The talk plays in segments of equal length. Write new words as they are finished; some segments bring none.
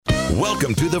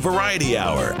Welcome to the Variety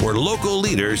Hour, where local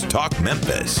leaders talk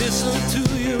Memphis. Listen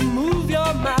to you move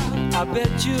your mouth. I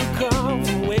bet you come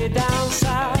from way down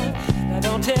south. Now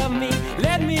don't tell me,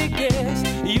 let me guess.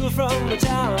 You're from the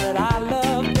town that I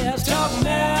love best. Talk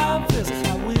Memphis,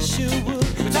 I wish you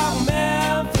would. Talk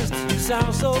Memphis, you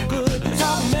sound so good.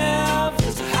 Talk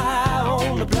Memphis, high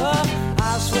on the bluff.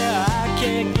 I swear I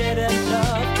can't get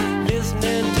enough.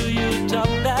 Listening to you talk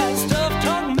that stuff.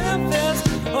 Talk Memphis,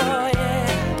 oh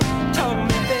yeah. Talk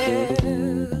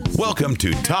Memphis. Welcome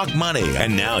to Talk Money.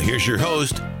 And now here's your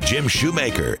host, Jim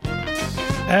Shoemaker.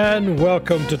 And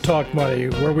welcome to Talk Money,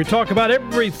 where we talk about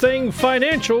everything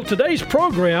financial. Today's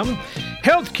program,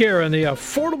 healthcare and the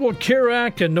Affordable Care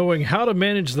Act, and knowing how to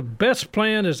manage the best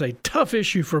plan is a tough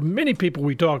issue for many people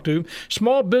we talk to.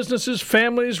 Small businesses,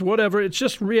 families, whatever. It's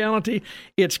just reality.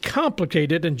 It's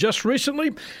complicated. And just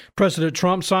recently, President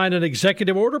Trump signed an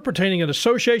executive order pertaining to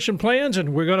association plans,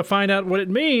 and we're going to find out what it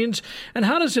means and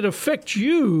how does it affect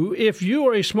you if you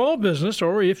are a small business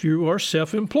or if you are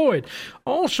self-employed.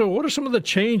 Also, what are some of the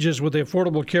changes with the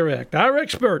Affordable Care Act? Our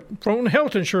expert from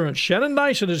health insurance, Shannon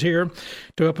Dyson, is here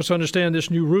to help us understand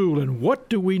this new rule and what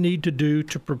do we need to do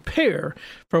to prepare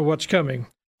for what's coming.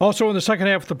 Also, in the second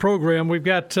half of the program, we've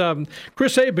got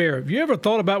Chris Hebert. Have you ever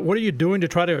thought about what are you doing to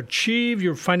try to achieve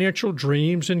your financial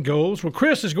dreams and goals? Well,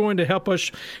 Chris is going to help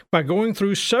us by going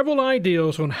through several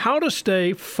ideas on how to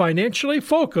stay financially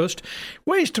focused,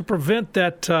 ways to prevent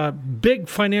that big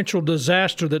financial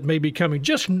disaster that may be coming.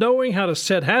 Just knowing how to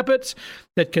set habits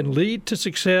that can lead to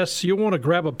success. You'll want to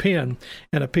grab a pen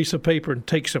and a piece of paper and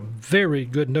take some very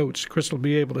good notes. Chris will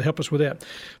be able to help us with that.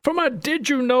 From our Did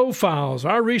You Know files,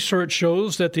 our research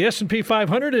shows that the S&P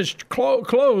 500 is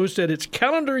closed at its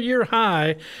calendar year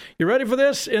high. You ready for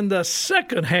this? In the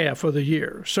second half of the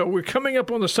year. So we're coming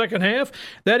up on the second half.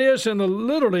 That is in the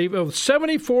literally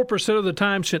 74% of the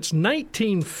time since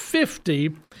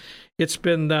 1950. It's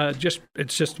been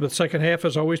it's just the second half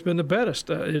has always been the best.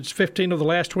 It's 15 of the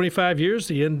last 25 years.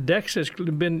 The index has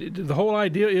been, the whole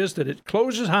idea is that it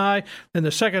closes high in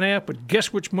the second half, but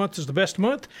guess which month is the best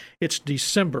month? It's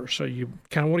December. So you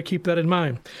kind of want to keep that in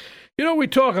mind. You know, we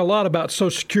talk a lot about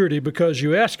Social Security because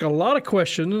you ask a lot of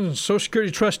questions. Social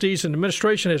Security trustees and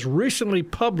administration has recently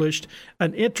published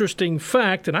an interesting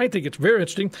fact, and I think it's very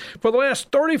interesting. For the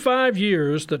last 35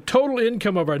 years, the total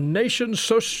income of our nation's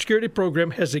Social Security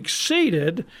program has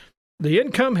exceeded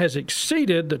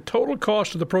the total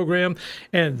cost of the program,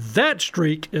 and that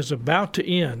streak is about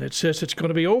to end. It says it's going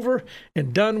to be over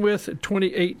and done with in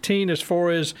 2018 as far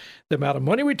as the amount of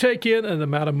money we take in and the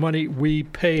amount of money we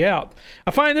pay out.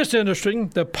 I find this interesting.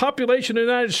 The population of the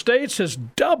United States has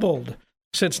doubled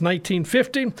since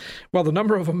 1950, while the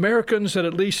number of Americans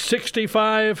at least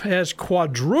 65 has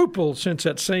quadrupled since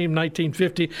that same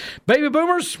 1950. Baby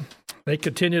boomers, they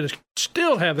continue to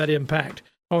still have that impact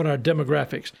on our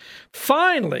demographics.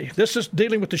 Finally, this is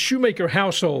dealing with the Shoemaker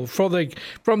household. From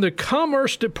the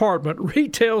Commerce Department,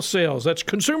 retail sales, that's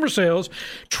consumer sales,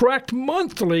 tracked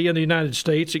monthly in the United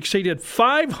States, exceeded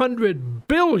 $500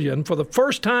 billion for the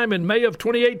first time in May of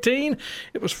 2018.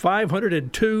 It was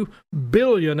 $502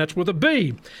 billion. That's with a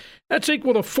B. That's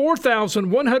equal to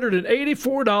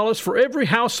 $4,184 for every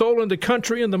household in the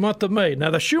country in the month of May.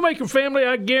 Now, the Shoemaker family,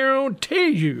 I guarantee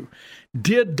you,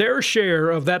 did their share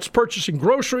of that's purchasing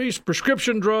groceries,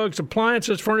 prescription drugs,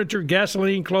 appliances, furniture,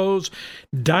 gasoline, clothes,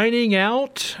 dining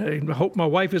out. I hope my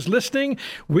wife is listening.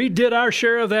 We did our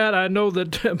share of that. I know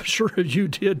that I'm sure you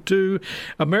did too.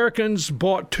 Americans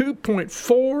bought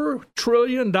 $2.4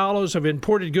 trillion of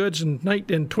imported goods in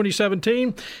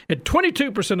 2017, and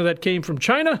 22% of that came from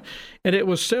China, and it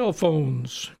was cell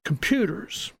phones,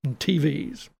 computers, and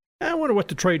TVs. I wonder what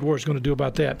the trade war is going to do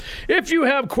about that. If you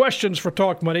have questions for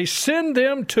Talk Money, send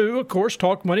them to, of course,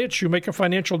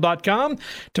 talkmoney@shoemakerfinancial.com.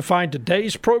 To find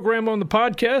today's program on the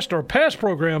podcast or past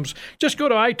programs, just go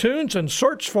to iTunes and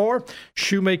search for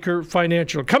Shoemaker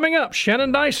Financial. Coming up,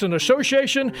 Shannon Dyson,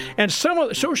 Association, and some of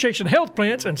the Association health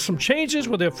plans and some changes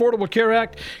with the Affordable Care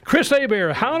Act. Chris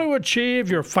Hebert, how to achieve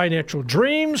your financial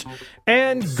dreams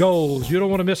and goals. You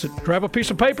don't want to miss it. Grab a piece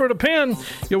of paper and a pen.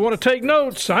 You'll want to take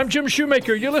notes. I'm Jim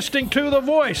Shoemaker. You're listening to The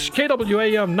Voice,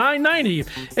 KWAM 990,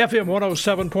 FM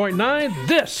 107.9.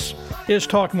 This is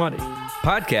Talk Money.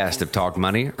 Podcasts of Talk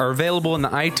Money are available in the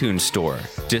iTunes store.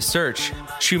 Just search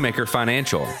Shoemaker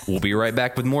Financial. We'll be right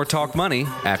back with more Talk Money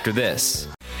after this.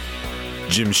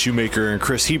 Jim Shoemaker and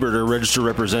Chris Hebert are registered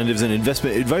representatives and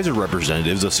investment advisor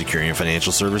representatives of Securian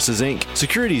Financial Services, Inc.,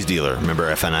 securities dealer, member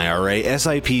FNIRA,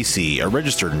 SIPC, a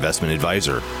registered investment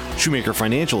advisor. Shoemaker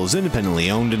Financial is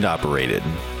independently owned and operated.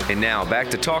 And now back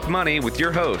to Talk Money with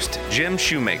your host, Jim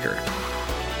Shoemaker.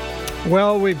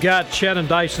 Well, we've got Shannon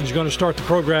Dyson's going to start the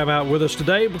program out with us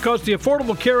today because the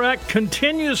Affordable Care Act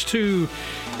continues to,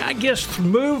 I guess,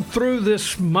 move through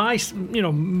this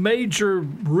major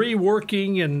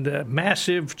reworking and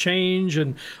massive change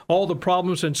and all the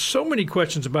problems and so many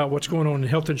questions about what's going on in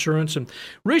health insurance. And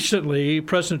recently,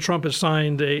 President Trump has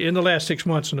signed, in the last 6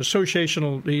 months,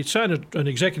 he signed an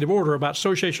executive order about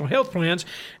associational health plans,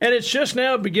 and it's just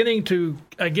now beginning to,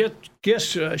 I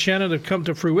guess, Shannon, to come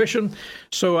to fruition.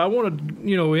 So I want to,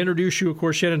 introduce you, of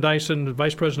course, Shannon Dyson, the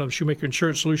Vice President of Shoemaker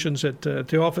Insurance Solutions at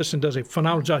the office, and does a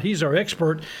phenomenal job. He's our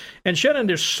expert. And Shannon,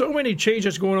 there's so many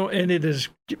changes going on, and it is,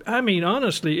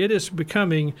 honestly, it is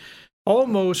becoming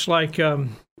almost like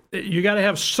you got to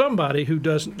have somebody who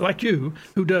does, like you,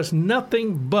 who does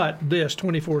nothing but this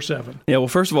 24/7. Yeah, well,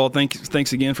 first of all,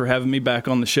 thanks again for having me back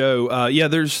on the show.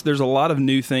 There's a lot of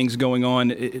new things going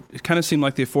on. It kind of seemed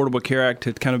like the Affordable Care Act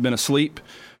had kind of been asleep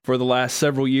for the last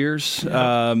several years.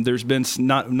 Yeah. There's been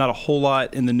not a whole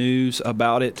lot in the news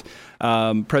about it.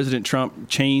 President Trump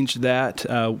changed that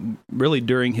really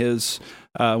during his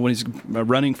when he's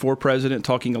running for president,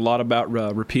 talking a lot about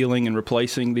repealing and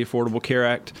replacing the Affordable Care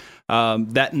Act.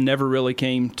 That never really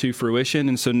came to fruition.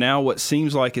 And so now what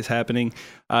seems like is happening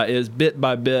is bit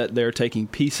by bit they're taking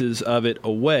pieces of it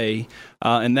away,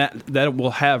 and that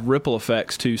will have ripple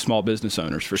effects to small business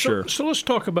owners for sure. So let's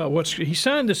talk about he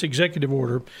signed this executive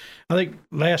order, I think,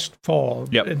 last fall.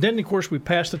 Yep. And then, of course, we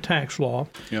passed the tax law,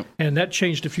 yep. And that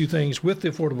changed a few things with the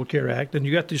Affordable Care Act. And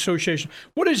you got the association.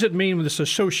 What does it mean with this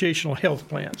associational health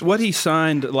plan? What he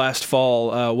signed last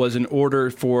fall was an order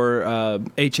for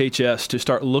HHS to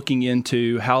start looking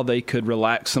into how they could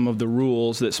relax some of the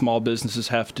rules that small businesses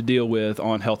have to deal with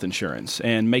on health insurance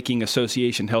and making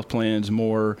association health plans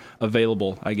more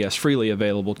available, I guess, freely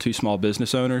available to small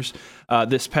business owners.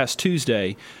 This past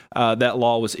Tuesday, that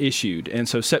law was issued. And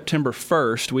so September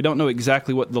 1st, we don't know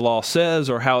exactly what the law says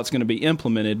or how it's going to be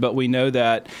implemented, but we know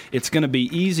that it's going to be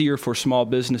easier for small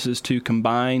businesses to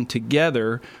combine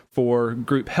together for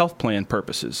group health plan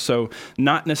purposes. So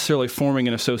not necessarily forming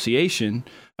an association,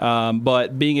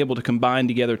 but being able to combine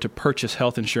together to purchase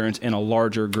health insurance in a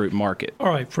larger group market. All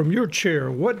right, from your chair,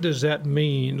 what does that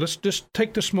mean? Let's just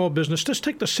take the small business. Just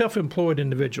take the self-employed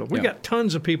individual. We got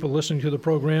tons of people listening to the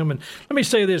program. And let me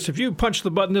say this. If you punched the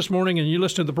button this morning and you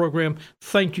listened to the program,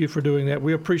 thank you for doing that.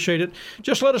 We appreciate it.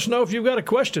 Just let us know if you've got a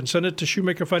question. Send it to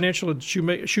Shoemaker Financial at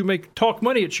Talk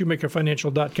Money at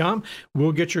shoemakerfinancial.com.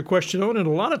 We'll get your question on. And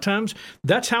a lot of times,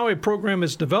 that's how a program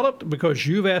is developed, because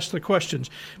you've asked the questions.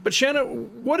 But Shannon,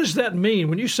 what does that mean?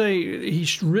 When you say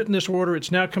he's written this order,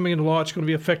 it's now coming into law, it's going to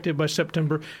be effective by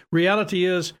September. Reality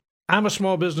is, I'm a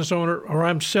small business owner, or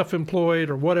I'm self-employed,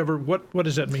 or whatever. What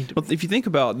does that mean to me? Well, if you think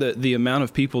about the amount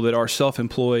of people that are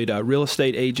self-employed, real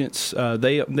estate agents,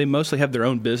 they mostly have their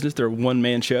own business. They're a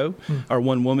one-man show or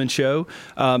one-woman show.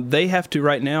 They have to,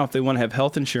 right now, if they want to have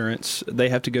health insurance, they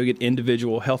have to go get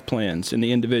individual health plans in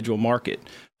the individual market.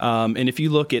 And if you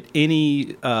look at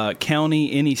any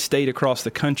county, any state across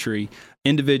the country,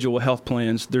 individual health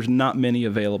plans, there's not many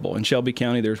available. In Shelby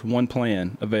County, there's one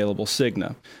plan available,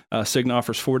 Cigna. Cigna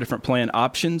offers 4 different plan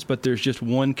options, but there's just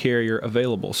one carrier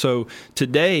available. So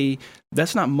today,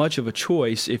 that's not much of a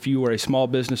choice if you are a small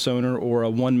business owner or a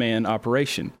one-man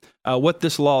operation. What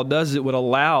this law does is it would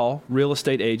allow real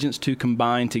estate agents to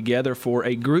combine together for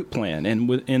a group plan.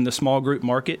 And in the small group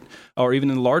market, or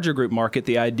even in the larger group market,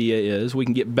 the idea is we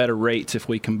can get better rates if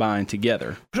we combine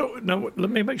together. So now, let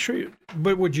me make sure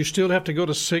but would you still have to go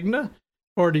to Cigna?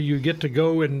 Or do you get to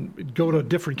go to a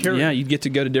different carrier? Yeah, you'd get to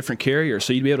go to different carriers.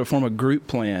 So you'd be able to form a group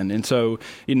plan. And so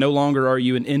no longer are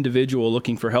you an individual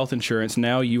looking for health insurance.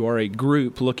 Now you are a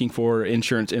group looking for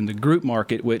insurance in the group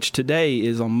market, which today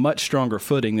is on much stronger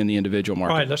footing than the individual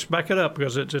market. All right, let's back it up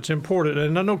because it's important.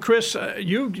 And I know, Chris,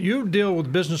 you deal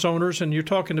with business owners and you're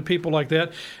talking to people like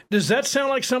that. Does that sound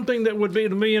like something that would be,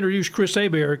 to me, introduce Chris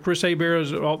Hebert? Chris Hebert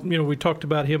is, we talked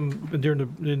about him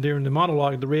during the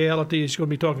monologue. The reality, he's going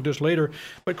to be talking to us later.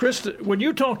 But Chris, when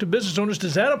you talk to business owners,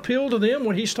 does that appeal to them,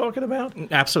 what he's talking about?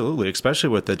 Absolutely, especially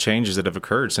with the changes that have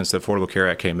occurred since the Affordable Care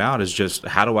Act came out, is just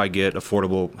how do I get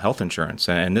affordable health insurance?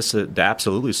 And this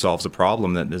absolutely solves a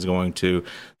problem that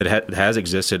has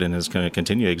existed and is going to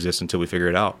continue to exist until we figure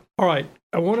it out. All right.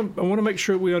 I want to make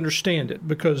sure we understand it,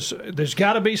 because there's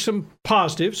got to be some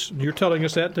positives. You're telling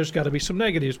us that. There's got to be some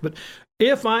negatives. But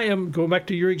if I am, going back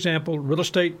to your example, real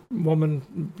estate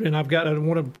woman, and I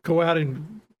want to go out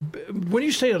and, when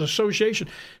you say an association,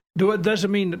 does it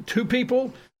mean 2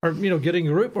 people are getting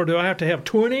a group, or do I have to have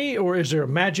 20, or is there a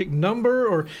magic number,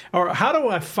 or how do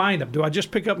I find them? Do I just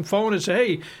pick up the phone and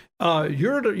say, hey,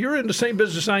 you're in the same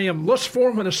business I am. Let's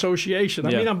form an association.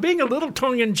 I Yeah. mean, I'm being a little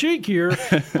tongue-in-cheek here,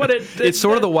 but it's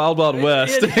sort of the Wild Wild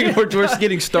West. We're just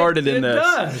getting started in this. It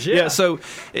does, yeah. So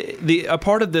a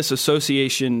part of this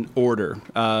association order,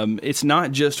 it's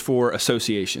not just for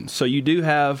associations. So you do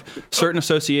have certain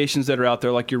associations that are out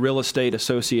there, like your real estate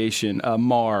association,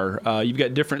 MAR. You've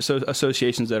got different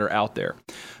associations that are out there.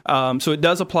 So it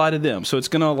does apply to them. So it's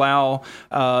going to allow,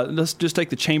 let's just take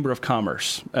the Chamber of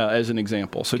Commerce as an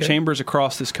example. So chambers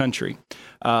across this country.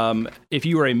 If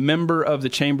you are a member of the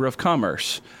Chamber of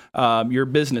Commerce, your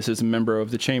business is a member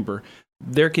of the chamber,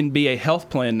 there can be a health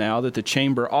plan now that the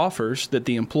chamber offers that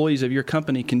the employees of your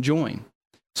company can join.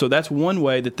 So that's one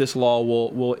way that this law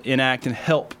will enact and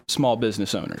help small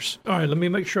business owners. All right, let me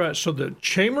make sure. So the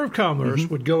Chamber of Commerce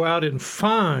would go out and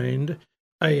find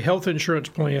a health insurance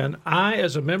plan. I,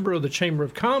 as a member of the Chamber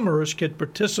of Commerce, could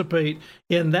participate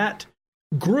in that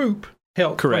group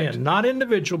health plan, not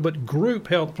individual, but group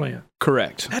health plan.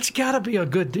 Correct. That's got to be a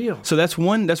good deal. So that's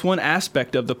one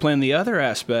aspect of the plan. The other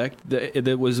aspect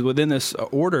that was within this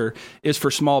order is for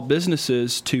small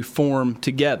businesses to form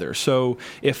together. So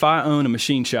if I own a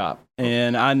machine shop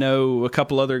and I know a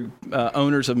couple other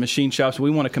owners of machine shops, we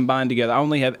want to combine together. I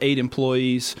only have 8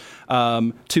 employees.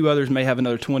 2 others may have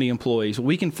another 20 employees.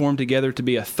 We can form together to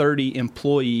be a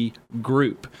 30-employee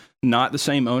group. Not the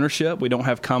same ownership. We don't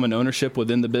have common ownership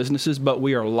within the businesses, but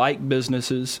we are like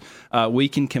businesses. We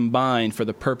can combine for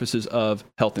the purposes of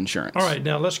health insurance. All right,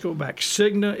 now let's go back.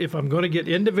 Cigna, if I'm going to get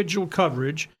individual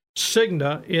coverage,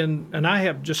 Cigna, and I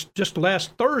have just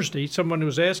last Thursday, someone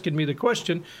was asking me the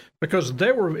question because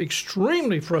they were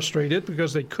extremely frustrated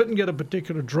because they couldn't get a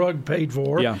particular drug paid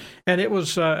for. Yeah. And it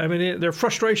was, their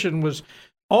frustration was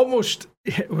almost,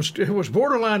 it was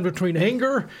borderline between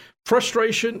anger,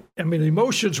 frustration. I mean,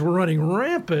 emotions were running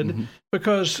rampant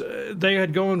because they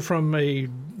had gone from a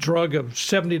drug of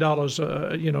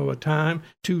 $70 a time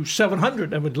to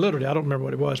 $700. I mean, literally, I don't remember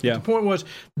what it was. But the point was,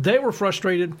 they were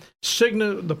frustrated.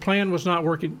 Cigna, the plan was not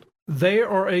working. They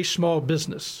are a small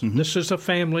business. This is a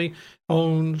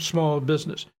family-owned small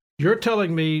business. You're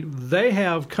telling me they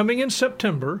have, coming in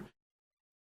September,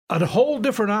 a whole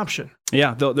different option.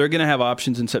 Yeah, they're going to have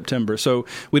options in September. So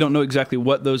we don't know exactly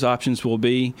what those options will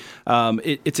be.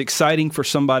 It's exciting for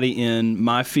somebody in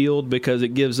my field because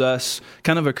it gives us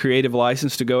kind of a creative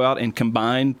license to go out and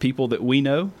combine people that we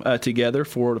know together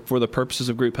for the purposes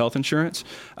of group health insurance.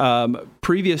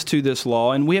 Previous to this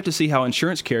law, and we have to see how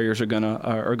insurance carriers are going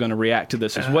to react to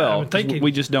this as well.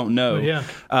 We just don't know.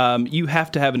 You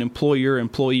have to have an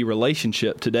employer-employee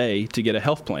relationship today to get a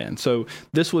health plan. So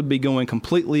this would be going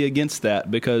completely against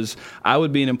that because I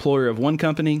would be an employer of one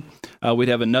company, we'd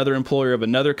have another employer of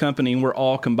another company, and we're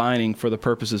all combining for the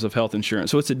purposes of health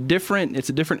insurance. So it's a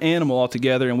different animal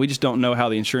altogether, and we just don't know how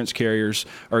the insurance carriers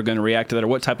are going to react to that or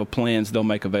what type of plans they'll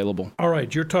make available. All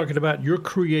right, you're talking about your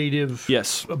creative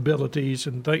abilities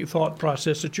and thought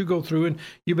process that you go through, and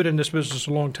you've been in this business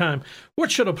a long time.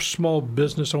 What should a small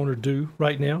business owner do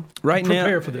right now?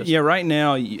 Prepare for this. Yeah, right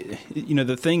now,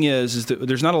 the thing is that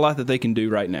there's not a lot that they can do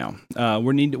right now.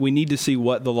 We need to see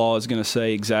what the law is going to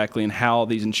say exactly and how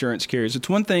these insurance carriers. It's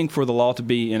one thing for the law to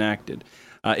be enacted.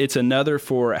 It's another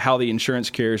for how the insurance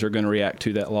carriers are going to react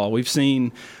to that law. We've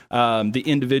seen the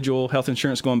individual health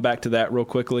insurance, going back to that real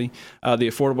quickly. The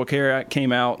Affordable Care Act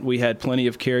came out. We had plenty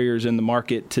of carriers in the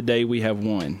market. Today we have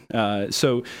one.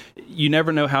 So you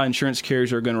never know how insurance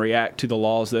carriers are going to react to the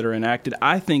laws that are enacted.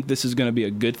 I think this is going to be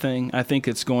a good thing. I think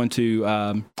it's going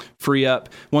to free up.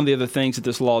 One of the other things that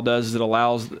this law does is it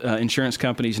allows insurance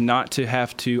companies not to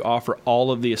have to offer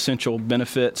all of the essential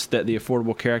benefits that the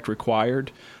Affordable Care Act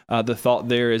required. The thought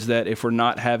there is that if we're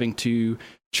not having to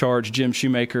charge Jim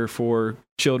Shoemaker for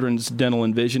children's dental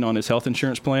and vision on his health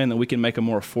insurance plan, then we can make a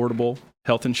more affordable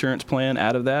health insurance plan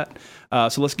out of that.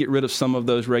 So let's get rid of some of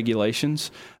those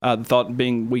regulations. The thought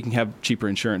being we can have cheaper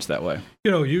insurance that way.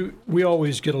 We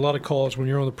always get a lot of calls when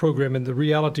you're on the program, and the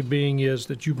reality being is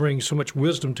that you bring so much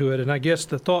wisdom to it. And I guess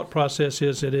the thought process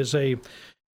is it is the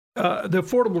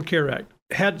Affordable Care Act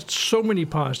had so many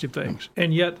positive things,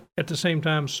 and yet at the same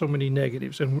time so many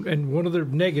negatives. And one of the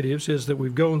negatives is that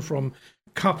we've gone from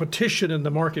competition in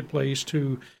the marketplace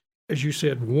to, as you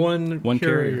said, one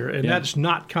carrier, and that's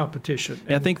not competition.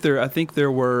 I think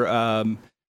there were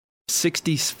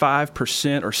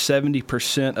 65% or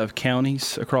 70% of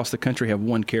counties across the country have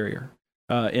one carrier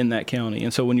in that county.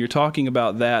 And so when you're talking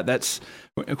about that, that's,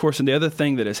 of course, and the other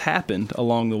thing that has happened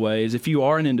along the way is if you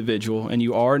are an individual and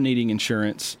you are needing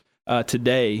insurance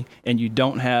today and you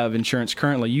don't have insurance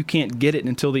currently, you can't get it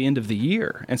until the end of the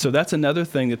year. And so that's another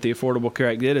thing that the Affordable Care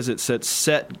Act did is it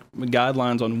set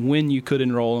guidelines on when you could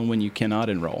enroll and when you cannot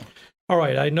enroll. All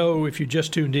right, I know if you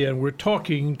just tuned in, we're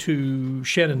talking to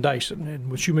Shannon Dyson, and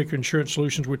with Shoemaker Insurance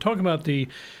Solutions, we're talking about the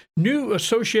new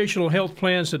associational health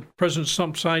plans that President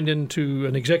Trump signed into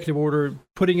an executive order,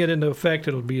 putting it into effect.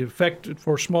 It'll be effective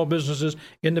for small businesses,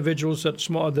 individuals that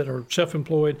are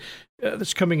self-employed.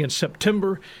 That's coming in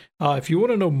September. If you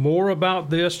want to know more about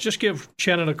this, just give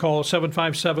Shannon a call,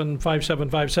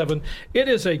 757-5757. It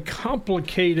is a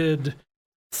complicated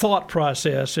thought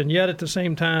process, and yet at the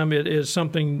same time, it is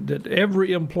something that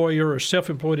every employer or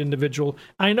self-employed individual,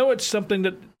 I know it's something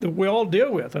that we all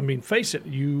deal with. I mean, face it,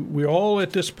 we all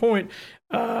at this point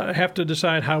have to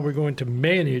decide how we're going to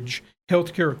manage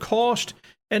healthcare cost,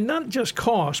 and not just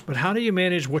cost, but how do you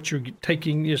manage what you're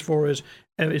taking as far as,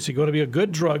 is it going to be a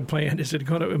good drug plan?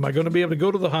 Am I going to be able to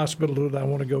go to the hospital that I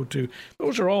want to go to?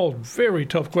 Those are all very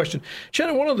tough questions.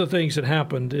 Shannon, one of the things that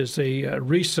happened is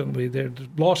recently the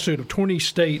lawsuit of 20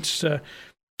 states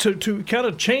to kind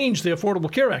of change the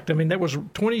Affordable Care Act. I mean, there was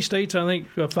 20 states, I think,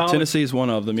 filed. Tennessee is one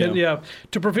of them, yeah. Yeah,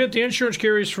 to prevent the insurance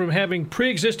carriers from having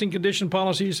pre-existing condition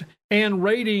policies and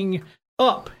rating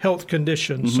up health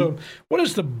conditions. So what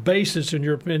is the basis, in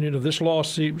your opinion, of this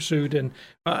lawsuit? And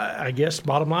I guess,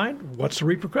 bottom line, what's the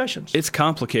repercussions? It's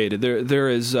complicated. There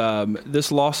is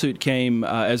this lawsuit came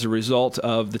as a result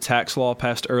of the tax law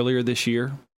passed earlier this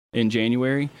year in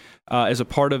January. As a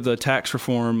part of the tax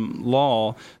reform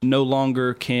law, no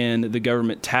longer can the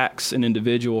government tax an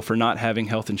individual for not having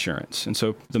health insurance. And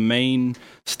so the main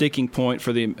sticking point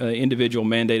for the individual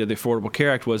mandate of the Affordable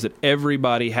Care Act was that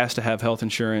everybody has to have health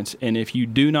insurance, and if you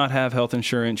do not have health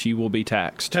insurance, you will be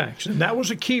taxed. Tax, and that was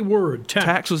a key word.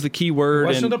 Tax was the key word. It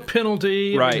wasn't a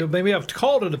penalty. Right. I mean, maybe I've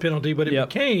called it a penalty, but it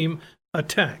became a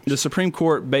tax. The Supreme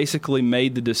Court basically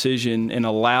made the decision and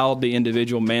allowed the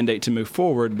individual mandate to move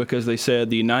forward because they said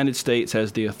the United States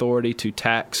has the authority to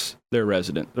tax their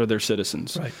residents or their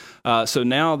citizens. Right. So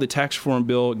now the tax reform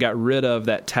bill got rid of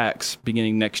that tax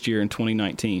beginning next year in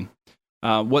 2019.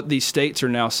 What these states are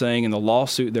now saying in the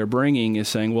lawsuit they're bringing is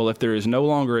saying, well, if there is no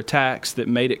longer a tax that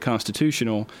made it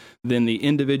constitutional, then the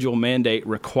individual mandate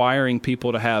requiring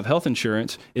people to have health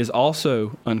insurance is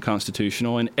also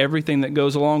unconstitutional, and everything that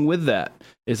goes along with that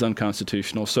is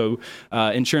unconstitutional. So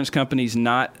insurance companies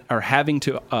are having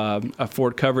to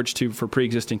afford coverage for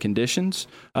pre-existing conditions,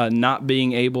 not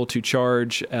being able to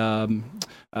charge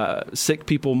sick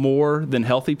people more than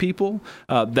healthy people,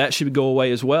 that should go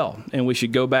away as well. And we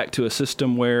should go back to a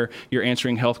system where you're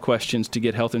answering health questions to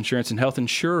get health insurance, and health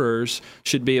insurers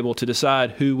should be able to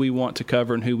decide who we want to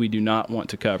cover and who we do not want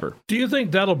to cover. Do you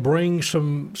think that'll bring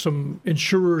some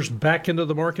insurers back into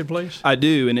the marketplace? I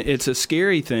do, and it's a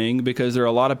scary thing because there are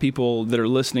a lot of people that are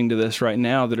listening to this right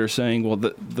now that are saying, well,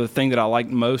 the thing that I liked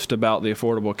most about the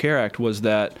Affordable Care Act was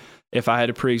that if I had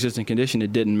a pre-existing condition,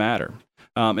 it didn't matter.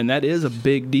 And that is a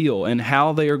big deal. And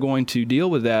how they are going to deal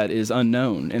with that is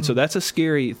unknown. And so that's a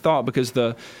scary thought because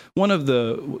one of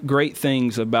the great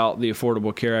things about the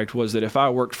Affordable Care Act was that if I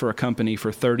worked for a company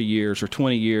for 30 years or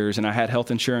 20 years and I had health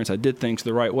insurance, I did things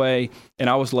the right way, and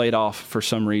I was laid off for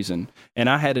some reason, and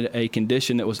I had a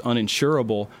condition that was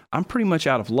uninsurable, I'm pretty much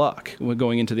out of luck when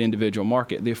going into the individual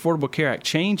market. The Affordable Care Act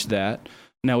changed that.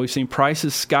 Now, we've seen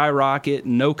prices skyrocket,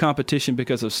 no competition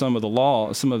because of some of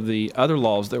the other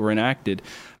laws that were enacted.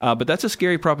 But that's a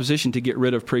scary proposition to get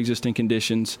rid of pre-existing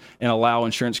conditions and allow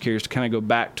insurance carriers to kind of go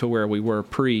back to where we were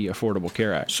pre-Affordable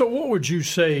Care Act. So what would you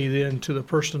say then to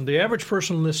the average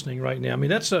person listening right now? I mean,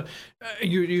 that's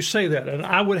you say that, and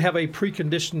I would have a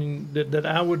preconditioning that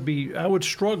I would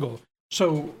struggle.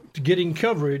 So getting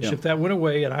coverage, if that went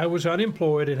away and I was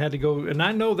unemployed and had to go, and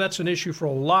I know that's an issue for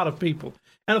a lot of people.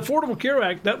 And Affordable Care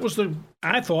Act, that was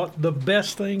I thought, the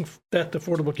best thing that the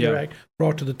Affordable Care Act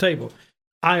brought to the table.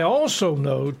 I also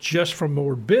know, just from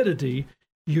morbidity,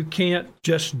 you can't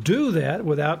just do that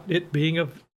without it being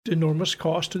of enormous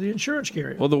cost to the insurance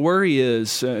carrier. Well, the worry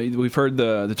is, we've heard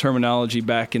the terminology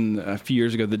back in a few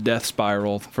years ago, the death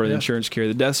spiral for the insurance carrier.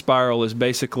 The death spiral is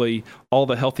basically all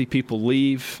the healthy people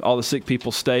leave, all the sick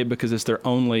people stay because it's their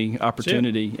only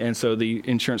opportunity. And so the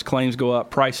insurance claims go up,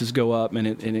 prices go up, and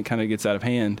it kind of gets out of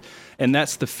hand. And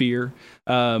that's the fear.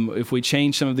 If we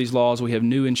change some of these laws, we have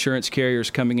new insurance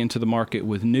carriers coming into the market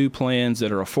with new plans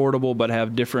that are affordable but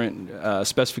have different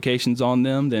specifications on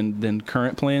them than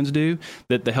current plans do,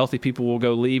 that the healthy people will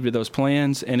go leave to those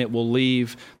plans, and it will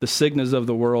leave the Cignas of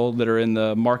the world that are in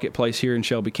the marketplace here in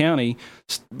Shelby County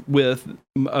with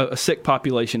a sick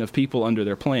population of people under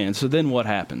their plans. So then what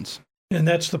happens? And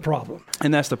that's the problem.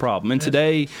 And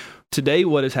today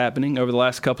what is happening over the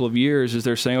last couple of years is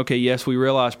they're saying, okay, yes, we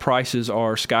realize prices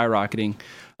are skyrocketing,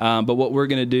 but what we're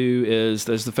going to do is,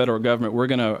 as the federal government, we're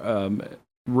going to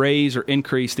raise or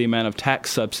increase the amount of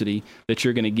tax subsidy that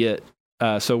you're going to get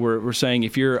So we're saying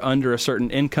if you're under a certain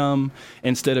income,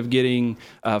 instead of getting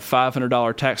a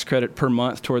 $500 tax credit per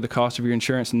month toward the cost of your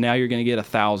insurance, now you're going to get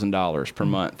 $1,000 per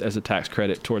month as a tax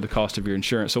credit toward the cost of your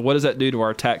insurance. So what does that do to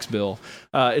our tax bill?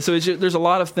 So there's a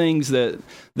lot of things that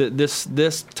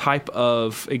this type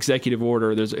of executive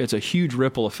order, it's a huge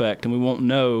ripple effect, and we won't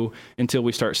know until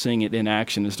we start seeing it in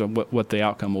action as to what the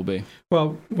outcome will be.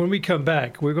 Well, when we come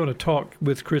back, we're going to talk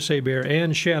with Chris Hebert,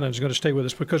 and Shannon's going to stay with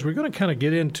us because we're going to kind of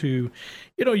get into,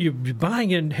 you're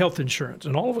buying in health insurance,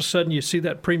 and all of a sudden you see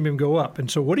that premium go up. And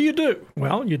so what do?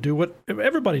 Well, you do what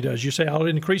everybody does. You say, I'll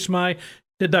increase my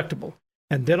deductible.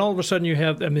 And then all of a sudden you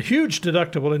have a huge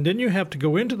deductible, and then you have to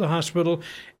go into the hospital,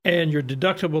 and your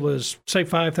deductible is, say,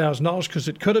 $5,000 because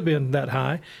it could have been that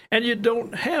high, and you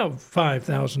don't have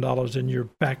 $5,000 in your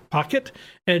back pocket,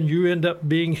 and you end up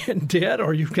being in debt,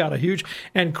 or you've got a huge.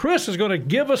 And Chris is going to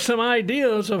give us some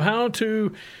ideas of how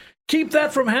to keep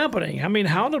that from happening. I mean,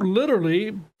 how to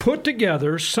literally put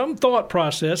together some thought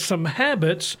process, some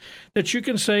habits that you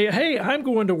can say, hey, I'm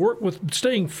going to work with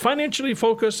staying financially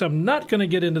focused. I'm not going to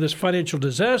get into this financial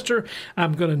disaster.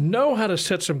 I'm going to know how to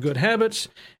set some good habits.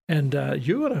 And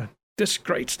this is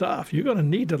great stuff. You're going to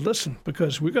need to listen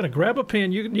because we're going to grab a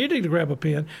pen. You need to grab a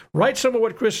pen, write some of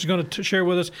what Chris is going to share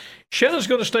with us. Shannon's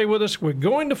going to stay with us. We're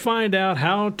going to find out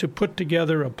how to put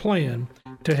together a plan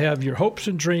to have your hopes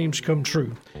and dreams come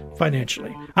true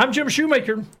financially. I'm Jim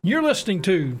Shoemaker. You're listening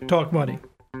to Talk Money.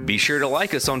 Be sure to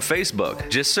like us on Facebook.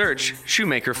 Just search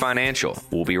Shoemaker Financial.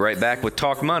 We'll be right back with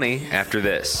Talk Money after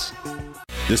this.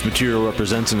 This material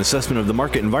represents an assessment of the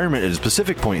market environment at a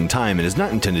specific point in time and is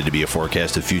not intended to be a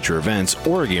forecast of future events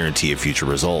or a guarantee of future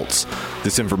results.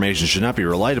 This information should not be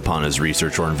relied upon as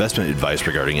research or investment advice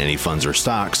regarding any funds or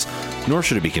stocks, nor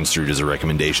should it be construed as a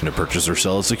recommendation to purchase or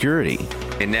sell a security.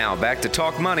 And now back to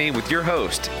Talk Money with your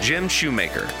host, Jim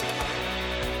Shoemaker.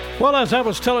 Well, as I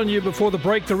was telling you before the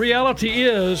break, the reality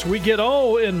is we get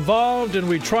all involved and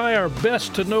we try our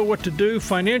best to know what to do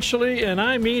financially. And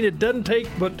I mean, it doesn't take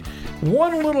but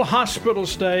one little hospital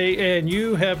stay and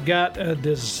you have got a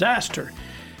disaster.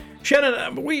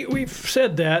 Shannon, we've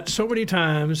said that so many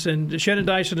times, and Shannon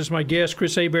Dyson is my guest.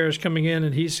 Chris Hebert is coming in,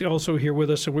 and he's also here with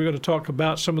us, and we're going to talk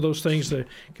about some of those things, that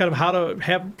kind of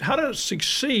how to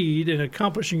succeed in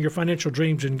accomplishing your financial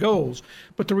dreams and goals.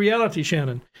 But the reality,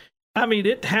 Shannon, I mean,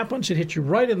 it happens. It hits you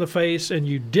right in the face, and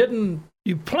you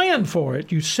planned for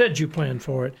it. You said you planned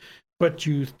for it, but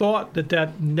you thought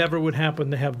that never would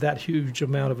happen to have that huge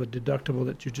amount of a deductible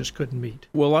that you just couldn't meet.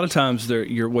 Well, a lot of times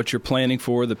what you're planning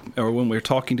for, or when we're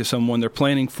talking to someone, they're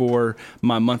planning for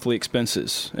my monthly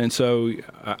expenses. And so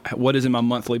what is in my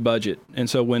monthly budget? And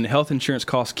so when health insurance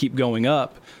costs keep going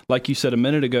up, like you said a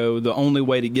minute ago, the only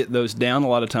way to get those down a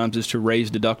lot of times is to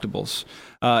raise deductibles.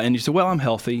 And you say, well, I'm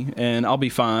healthy and I'll be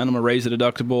fine. I'm going to raise the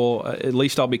deductible. At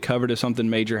least I'll be covered if something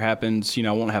major happens.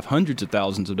 I won't have hundreds of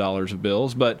thousands of dollars of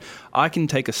bills, but I can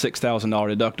take a $6,000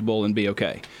 deductible and be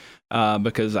okay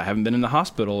because I haven't been in the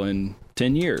hospital in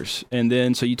 10 years. And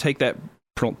then so you take that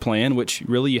plan, which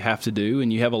really you have to do,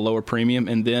 and you have a lower premium,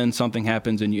 and then something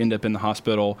happens and you end up in the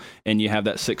hospital and you have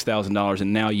that $6,000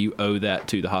 and now you owe that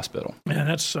to the hospital. Man,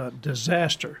 that's a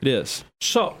disaster. It is.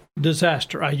 So,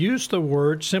 disaster. I use the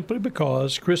word simply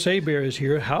because Chris Hebert is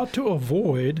here, how to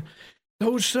avoid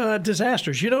those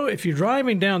disasters. If you're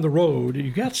driving down the road,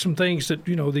 you got some things that,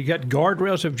 they got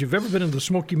guardrails. If you've ever been in the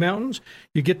Smoky Mountains,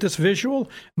 you get this visual.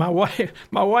 My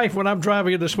wife, when I'm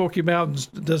driving in the Smoky Mountains,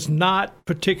 does not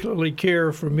particularly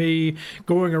care for me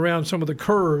going around some of the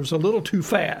curves a little too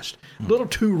fast, a little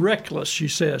too reckless, she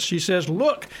says. She says,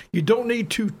 look, you don't need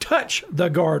to touch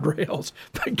the guardrails,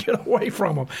 but get away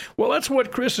from them. Well, that's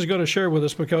what Chris is going to share with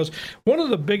us, because one of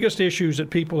the biggest issues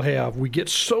that people have, we get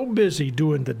so busy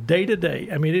doing the day-to-day.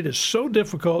 I mean, it is so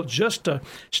difficult just to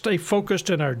stay focused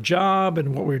in our job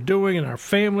and what we're doing in our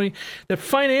family that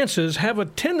finances have a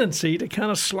tendency to kind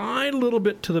of slide a little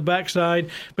bit to the backside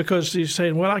because he's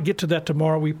saying, well, I'll get to that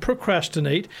tomorrow. We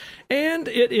procrastinate, and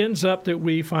it ends up that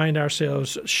we find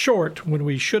ourselves short when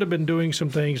we should have been doing some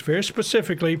things very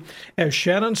specifically. As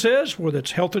Shannon says, whether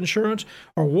it's health insurance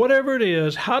or whatever it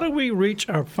is, how do we reach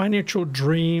our financial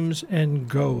dreams and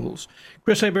goals?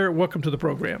 Chris Hebert, welcome to the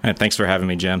program. And thanks for having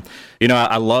me, Jim.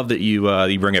 I love that you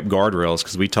bring up guardrails,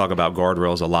 because we talk about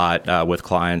guardrails a lot with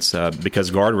clients because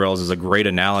guardrails is a great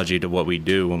analogy to what we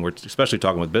do when we're especially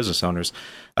talking with business owners.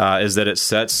 Is that it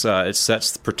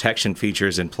sets protection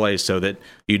features in place so that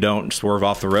you don't don't swerve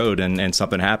off the road and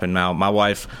something happen. Now, my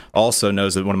wife also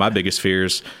knows that one of my biggest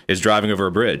fears is driving over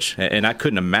a bridge. And I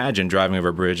couldn't imagine driving over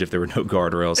a bridge if there were no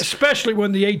guardrails. Especially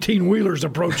when the 18-wheeler's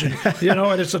approaching,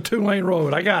 and it's a 2-lane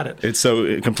road. I got it. It's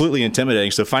so completely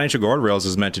intimidating. So financial guardrails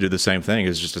is meant to do the same thing,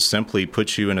 is just to simply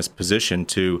put you in a position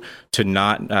to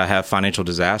not have financial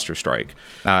disaster strike.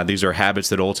 These are habits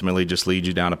that ultimately just lead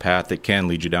you down a path that can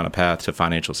lead you down a path to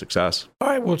financial success. All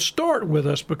right, well, start with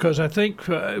us, because I think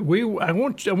I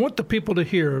want the people to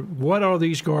hear, what are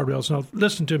these guardrails? Now,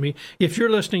 listen to me. If you're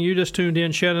listening, you just tuned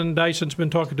in. Shannon Dyson's been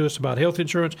talking to us about health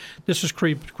insurance. This is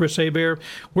Chris Hebert.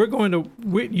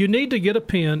 You need to get a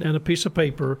pen and a piece of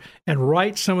paper and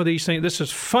write some of these things. This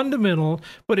is fundamental,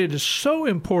 but it is so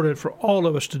important for all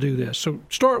of us to do this. So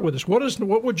start with us.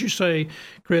 What would you say,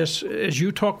 Chris, as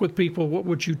you talk with people, what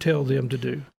would you tell them to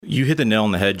do? You hit the nail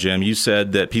on the head, Jim. You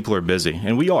said that people are busy,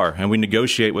 and we are, and we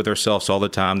negotiate with ourselves all the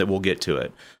time that we'll get to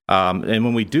it. And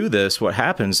when we do this, what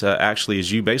happens actually is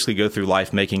you basically go through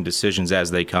life making decisions as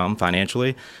they come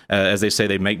financially. As they say,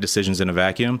 they make decisions in a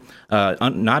vacuum,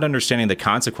 not understanding the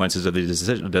consequences of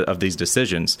these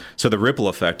decisions. So the ripple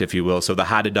effect, if you will. So the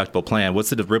high deductible plan,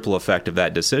 what's the ripple effect of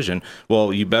that decision?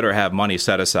 Well, you better have money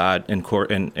set aside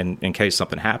in case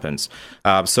something happens.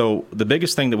 So the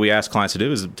biggest thing that we ask clients to do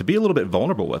is to be a little bit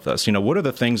vulnerable with us. What are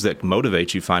the things that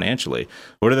motivate you financially?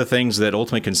 What are the things that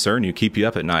ultimately concern you, keep you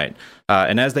up at night?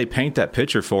 And as they paint that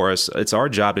picture for us, it's our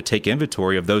job to take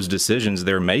inventory of those decisions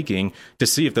they're making to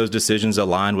see if those decisions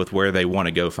align with where they want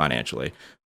to go financially.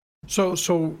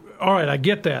 So, all right, I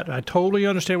get that. I totally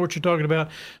understand what you're talking about.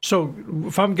 So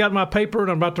if I've got my paper and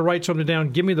I'm about to write something down,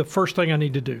 give me the first thing I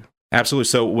need to do. Absolutely.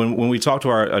 So when we talk to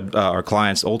our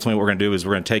clients, ultimately what we're going to do is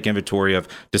we're going to take inventory of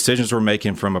decisions we're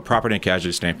making from a property and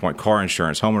casualty standpoint, car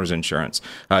insurance, homeowners insurance,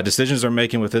 decisions they're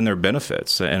making within their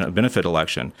benefits and a benefit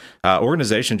election.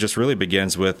 Organization just really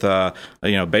begins with,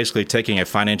 basically taking a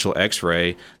financial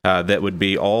X-ray that would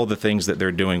be all the things that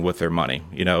they're doing with their money.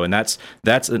 And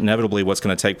that's inevitably what's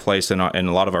going to take place in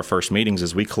a lot of our first meetings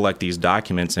is we collect these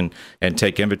documents and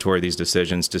take inventory of these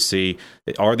decisions to see,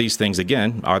 are these things,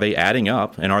 again, are they adding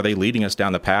up, and are they leading us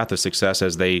down the path of success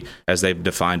as they've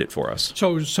defined it for us.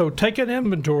 So take an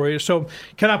inventory. So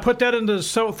can I put that into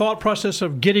the thought process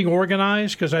of getting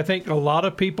organized? Because I think a lot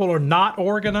of people are not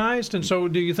organized. And so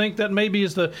do you think that maybe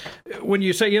is when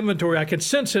you say inventory, I can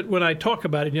sense it when I talk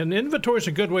about it. And inventory is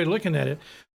a good way of looking at it.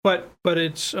 But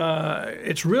it's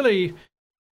really,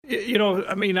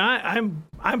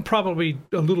 I'm probably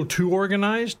a little too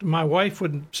organized. My wife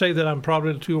would say that I'm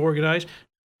probably too organized.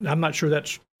 I'm not sure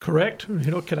that's correct.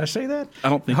 Can I say that? I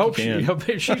don't think you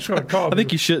can. She's going to call me. I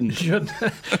think you shouldn't.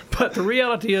 But the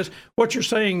reality is, what you're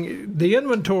saying, the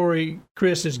inventory,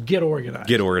 Chris, is get organized.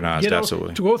 Get organized,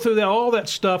 absolutely. To go through all that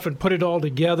stuff and put it all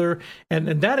together. And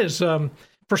that is,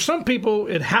 for some people,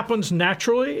 it happens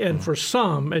naturally. And for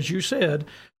some, as you said,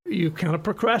 you kind of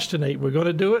procrastinate. We're going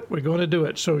to do it. We're going to do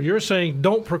it. So you're saying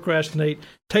don't procrastinate.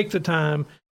 Take the time.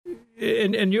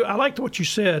 And I liked what you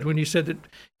said when you said that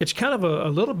it's kind of a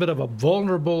little bit of a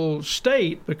vulnerable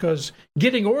state because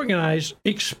getting organized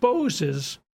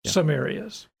exposes some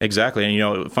areas. Exactly.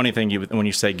 And, funny thing, when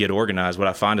you say get organized, what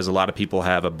I find is a lot of people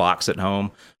have a box at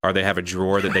home or they have a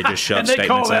drawer that they just shove and they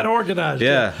statements call that in. organized.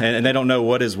 Yeah. And they don't know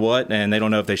what is what, and they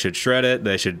don't know if they should shred it,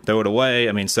 they should throw it away.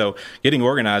 So getting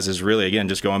organized is really, again,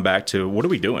 just going back to what are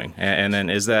we doing? And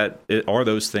then are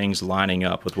those things lining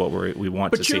up with what we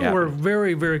want to see happen? But you were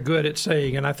very, very good at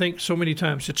saying, and I think so many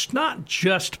times, it's not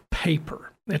just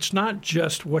paper. It's not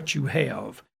just what you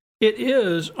have. It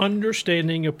is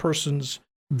understanding a person's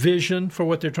vision for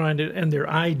what they're trying to, and their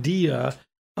idea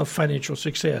of financial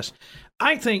success.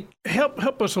 I think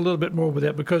help us a little bit more with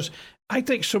that, because I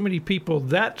think so many people,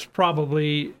 that's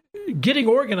probably getting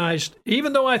organized,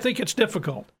 even though I think it's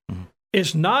difficult. Mm-hmm.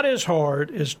 It's not as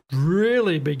hard as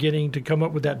really beginning to come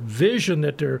up with that vision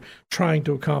that they're trying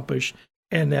to accomplish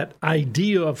and that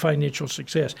idea of financial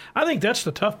success. I think that's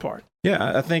the tough part.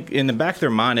 Yeah, I think in the back of their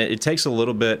mind, it takes a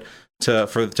little bit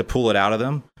to pull it out of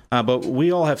them. But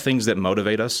we all have things that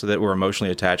motivate us that we're emotionally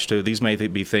attached to. These may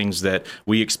be things that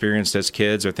we experienced as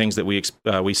kids or things that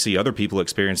we see other people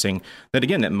experiencing that,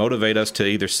 again, that motivate us to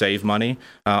either save money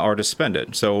or to spend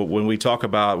it. So when we talk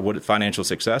about what financial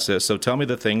success is, so tell me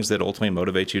the things that ultimately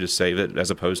motivate you to save it as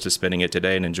opposed to spending it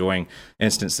today and enjoying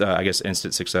instant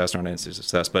success, not instant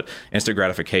success, but instant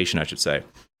gratification, I should say.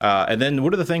 And then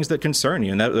what are the things that concern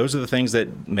you? And those are the things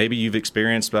that maybe you've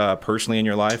experienced personally in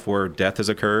your life where death has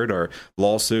occurred, or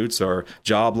lawsuits, or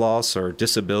job loss, or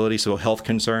disability, so health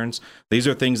concerns. These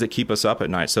are things that keep us up at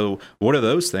night. So what are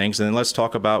those things? And then let's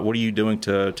talk about what are you doing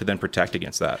to then protect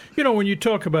against that? When you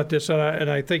talk about this, and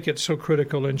I think it's so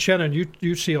critical, and Shannon,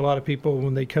 you see a lot of people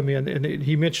when they come in, and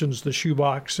he mentions the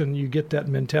shoebox, and you get that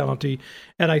mentality.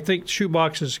 And I think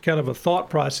shoebox is kind of a thought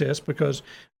process because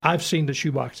I've seen the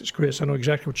shoeboxes, Chris. I know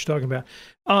exactly what you're talking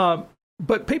about.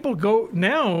 But people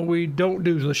we don't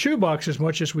do the shoebox as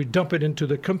much as we dump it into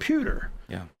the computer.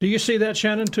 Yeah. Do you see that,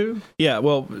 Shannon, too? Yeah,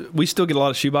 well, we still get a lot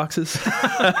of shoeboxes,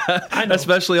 I know.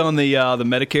 Especially on the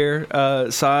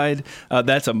Medicare side.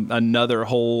 That's another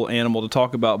whole animal to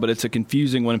talk about, but it's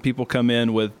confusing when people come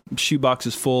in with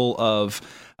shoeboxes full of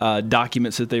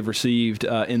documents that they've received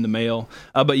in the mail.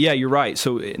 But yeah, you're right.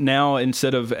 So now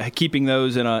instead of keeping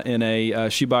those in a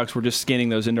shoebox, we're just scanning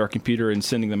those into our computer and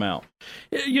sending them out.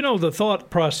 The thought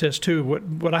process too.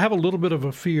 What I have a little bit of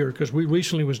a fear, because we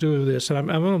recently was doing this, and I'm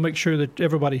going to make sure that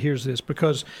everybody hears this,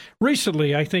 because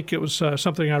recently I think it was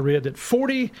something I read that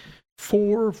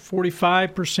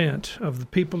 45% of the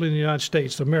people in the United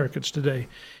States, Americans today,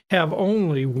 have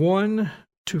only 1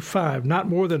 to 5, not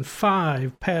more than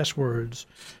 5 passwords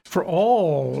for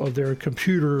all of their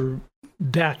computer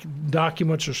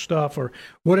documents or stuff or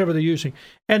whatever they're using.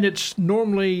 And it's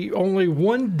normally only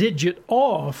 1 digit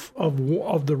off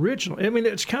of the original. I mean,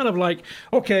 it's kind of like,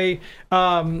 okay,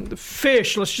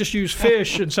 fish, let's just use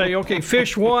fish and say, okay,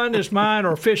 fish 1 is mine,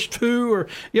 or fish 2, or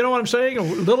you know what I'm saying? A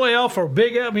little F or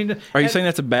big F. I mean, are you saying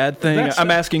that's a bad thing?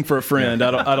 I'm asking for a friend.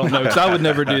 I don't know, because I would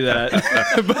never do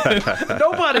that.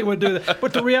 Nobody would do that.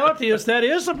 But the reality is that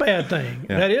is a bad thing.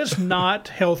 Yeah. That is not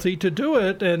healthy to do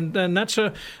it, and that's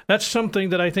something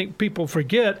that I think people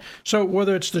forget. So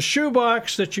whether it's the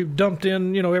shoebox that you've dumped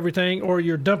in, everything, or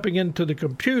you're dumping into the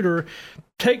computer,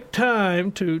 take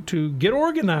time to get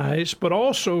organized, but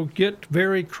also get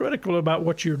very critical about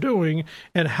what you're doing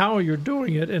and how you're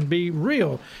doing it, and be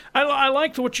real. I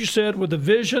liked what you said with the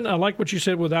vision. I like what you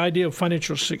said with the idea of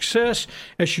financial success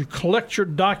as you collect your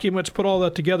documents, put all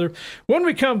that together. When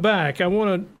we come back, I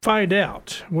want to find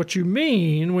out what you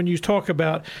mean when you talk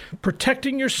about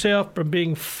protecting yourself from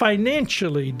being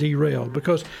financially derailed,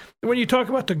 because when you talk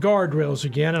about the guardrails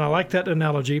again, and I like that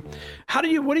analogy, what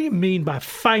do you mean by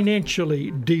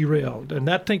financially derailed? And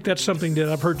I think that's something that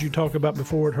I've heard you talk about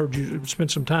before and heard you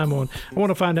spend some time on. I want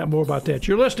to find out more about that.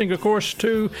 You're listening, of course,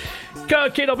 to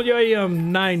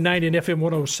KWAM 990 and FM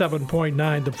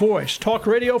 107.9, The Voice, talk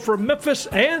radio for Memphis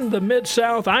and the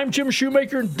Mid-South. I'm Jim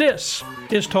Shoemaker, and this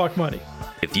is Talk Money.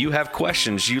 If you have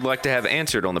questions you'd like to have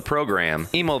answered on the program,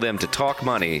 email them to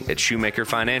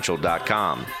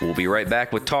talkmoney@shoemakerfinancial.com. We'll be right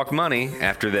back with Talk Money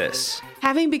after this.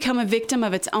 Having become a victim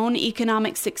of its own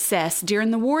economic success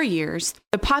during the war years,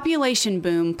 the population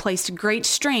boom placed great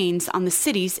strains on the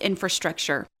city's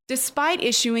infrastructure. Despite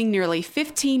issuing nearly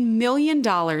 $15 million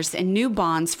in new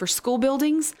bonds for school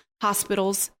buildings,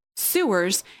 hospitals,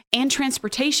 sewers, and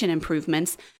transportation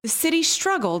improvements, the city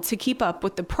struggled to keep up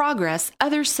with the progress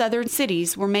other southern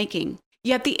cities were making.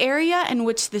 Yet the area in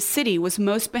which the city was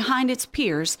most behind its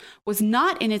peers was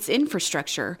not in its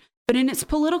infrastructure, but in its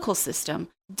political system,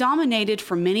 dominated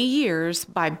for many years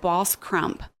by Boss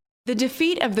Crump. The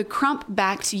defeat of the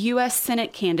Crump-backed U.S.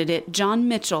 Senate candidate John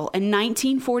Mitchell in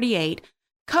 1948,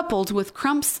 coupled with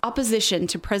Crump's opposition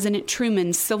to President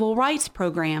Truman's civil rights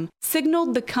program,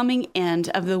 signaled the coming end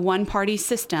of the one-party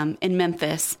system in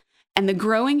Memphis and the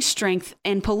growing strength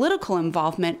and political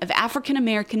involvement of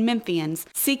African-American Memphians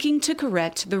seeking to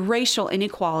correct the racial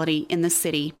inequality in the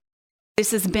city.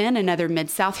 This has been another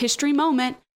Mid-South History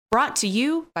Moment, brought to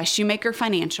you by Shoemaker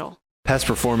Financial. Past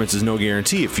performance is no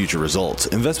guarantee of future results.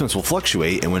 Investments will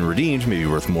fluctuate, and when redeemed may be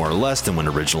worth more or less than when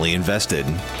originally invested.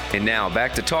 And now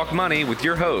back to Talk Money with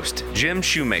your host, Jim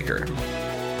Shoemaker.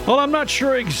 Well, I'm not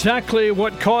sure exactly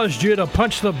what caused you to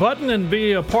punch the button and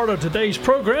be a part of today's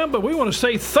program, but we want to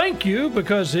say thank you,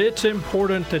 because it's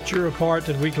important that you're a part,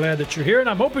 and we're glad that you're here. And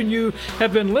I'm hoping you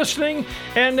have been listening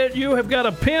and that you have got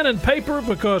a pen and paper,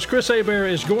 because Chris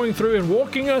Hebert is going through and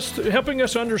helping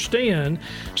us understand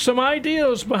some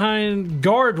ideas behind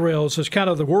guardrails is kind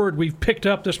of the word we've picked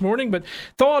up this morning, but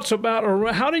thoughts about,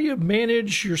 or how do you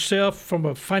manage yourself from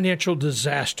a financial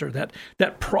disaster,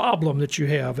 that problem that you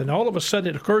have, and all of a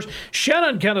sudden it occurs.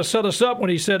 Shannon kind of set us up when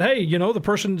he said, hey, the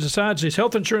person decides his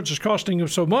health insurance is costing him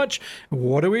so much.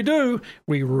 What do?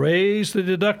 We raise the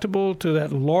deductible to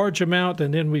that large amount,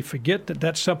 and then we forget that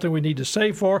that's something we need to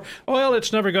save for. Well,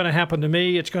 it's never going to happen to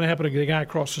me. It's going to happen to the guy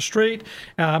across the street.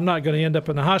 I'm not going to end up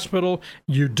in the hospital.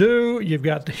 You do. You've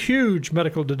got the huge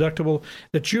medical deductible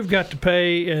that you've got to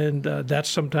pay, and that's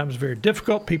sometimes very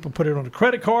difficult. People put it on a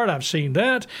credit card. I've seen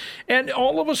that. And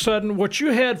all of a sudden, what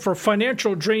you had for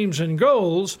financial dreams and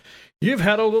goals, you've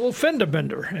had a little fender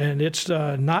bender, and it's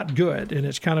not good, and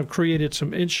it's kind of created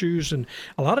some issues, and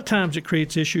a lot of times it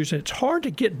creates issues, and it's hard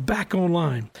to get back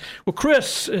online. Well,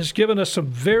 Chris has given us some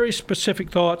very specific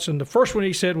thoughts, and the first one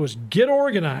he said was get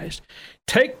organized.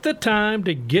 Take the time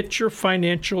to get your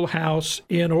financial house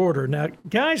in order. Now,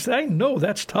 guys, I know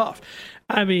that's tough.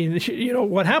 I mean,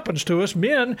 what happens to us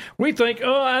men, we think,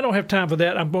 I don't have time for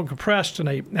that. I'm going to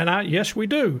procrastinate. And yes, we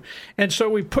do. And so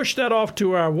we push that off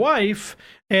to our wife.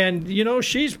 And,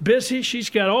 she's busy. She's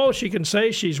got all she can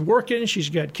say. She's working. She's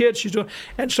got kids. She's doing.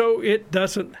 And so it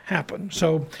doesn't happen.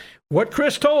 So what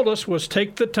Chris told us was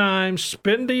take the time,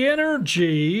 spend the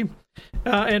energy,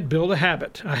 and build a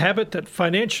habit that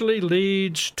financially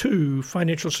leads to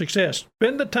financial success.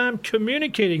 Spend the time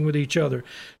communicating with each other.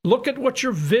 Look at what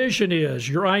your vision is,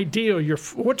 your ideal,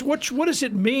 what does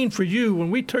it mean for you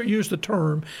when we use the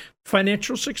term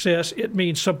financial success? It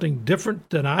means something different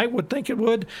than I would think it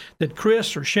would, that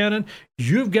Chris or Shannon.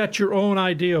 You've got your own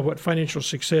idea of what financial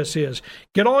success is.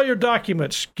 Get all your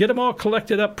documents, get them all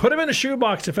collected up, put them in a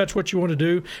shoebox if that's what you want to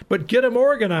do, but get them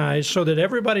organized so that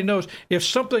everybody knows if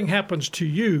something happens to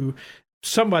you,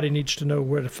 somebody needs to know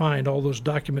where to find all those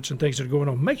documents and things that are going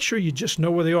on. Make sure you just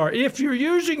know where they are. If you're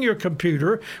using your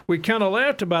computer, we kind of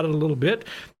laughed about it a little bit.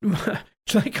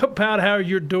 Think about how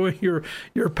you're doing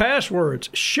your passwords.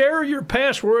 Share your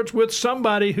passwords with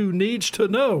somebody who needs to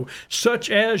know, such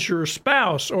as your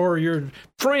spouse or your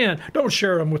friend. Don't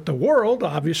share them with the world,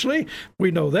 obviously.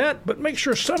 We know that, but make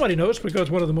sure somebody knows,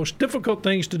 because one of the most difficult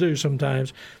things to do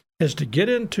sometimes is to get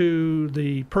into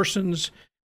the person's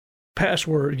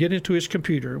password, get into his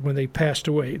computer when they passed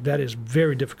away. That is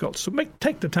very difficult. So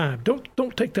take the time.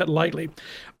 Don't take that lightly.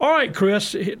 All right,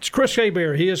 Chris. It's Chris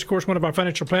Hebert. He is, of course, one of our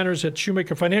financial planners at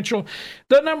Shoemaker Financial.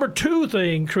 The number 2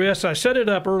 thing, Chris, I set it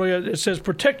up earlier. It says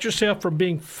protect yourself from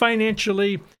being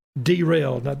financially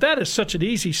derailed. Now, that is such an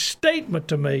easy statement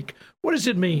to make. What does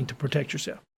it mean to protect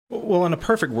yourself? Well, in a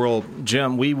perfect world,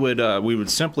 Jim, we would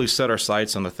simply set our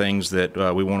sights on the things that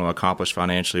we want to accomplish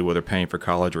financially, whether paying for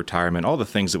college, retirement, all the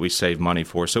things that we save money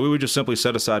for. So we would just simply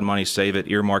set aside money, save it,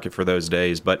 earmark it for those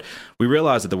days. But we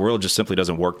realize that the world just simply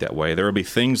doesn't work that way. There will be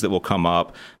things that will come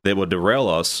up that will derail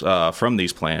us from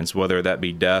these plans, whether that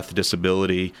be death,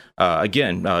 disability,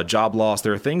 job loss.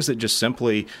 There are things that just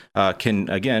simply can,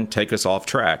 again, take us off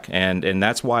track. And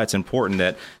that's why it's important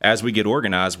that as we get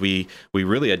organized, we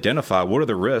really identify what are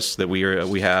the risks that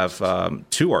we have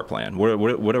to our plan.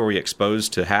 What are we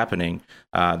exposed to happening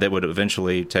that would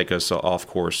eventually take us off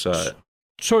course?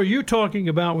 So are you talking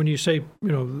about when you say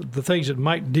the things that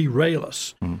might derail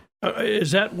us? Mm-hmm.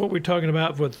 Is that what we're talking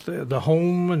about with the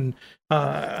home? And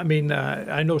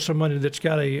I know somebody that's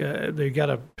got they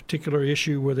got a particular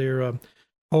issue where their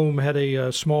home had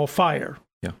a small fire.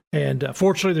 Yeah. And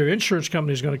fortunately, their insurance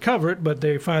company is going to cover it, but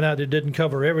they find out it didn't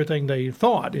cover everything they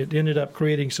thought. It ended up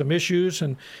creating some issues,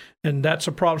 and that's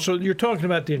a problem. So you're talking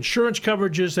about the insurance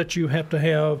coverages that you have to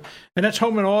have, and that's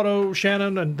home and auto,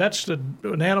 Shannon, and that's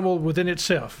an animal within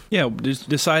itself. Yeah,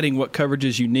 deciding what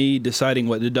coverages you need, deciding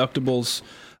what deductibles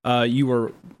you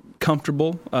are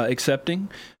comfortable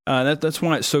accepting. That's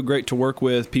why it's so great to work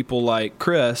with people like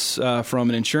Chris from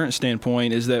an insurance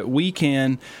standpoint, is that we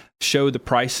can show the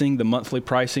pricing, the monthly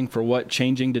pricing for what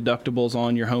changing deductibles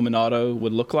on your home and auto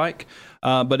would look like.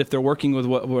 But if they're working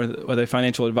with a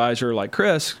financial advisor like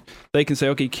Chris, they can say,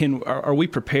 okay, are we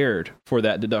prepared for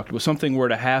that deductible? If something were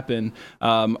to happen,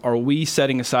 are we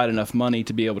setting aside enough money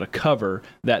to be able to cover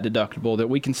that deductible that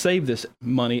we can save this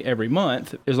money every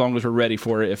month as long as we're ready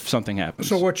for it if something happens?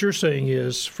 So what you're saying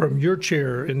is, from your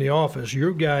chair in the office,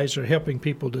 you guys are helping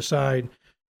people decide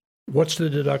what's the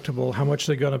deductible, how much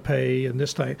they're going to pay, and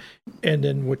this thing. And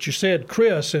then what you said,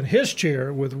 Chris, in his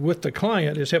chair with the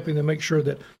client, is helping them make sure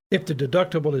that if the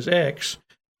deductible is X,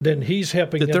 then he's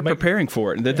helping that them they're preparing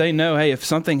for it, that they know, hey, if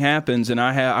something happens and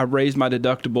I raised my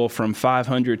deductible from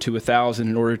 $500 to $1,000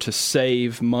 in order to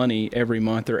save money every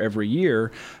month or every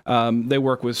year, they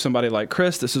work with somebody like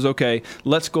Chris that says, okay,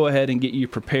 let's go ahead and get you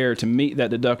prepared to meet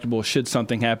that deductible. Should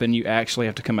something happen, you actually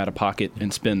have to come out of pocket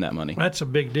and spend that money. That's a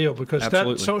big deal, because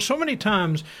so many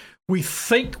times we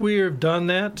think we have done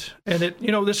that, and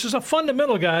this is a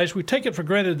fundamental, guys. We take it for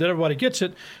granted that everybody gets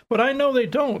it, but I know they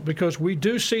don't, because we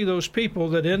do see those people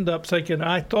that end up thinking,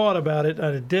 I thought about it,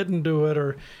 I didn't do it,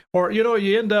 or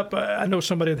you end up, I know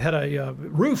somebody that had a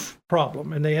roof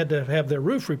problem, and they had to have their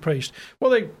roof replaced.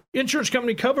 Well, the insurance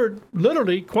company covered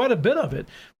literally quite a bit of it,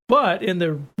 but in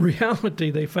the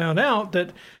reality, they found out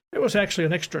that there was actually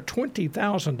an extra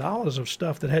 $20,000 of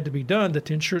stuff that had to be done that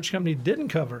the insurance company didn't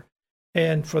cover.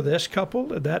 And for this couple,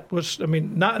 that was,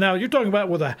 not now you're talking about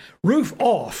with a roof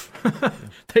off.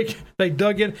 They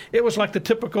dug in. It was like the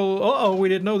typical, we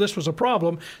didn't know this was a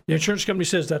problem. The insurance company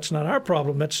says that's not our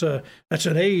problem. That's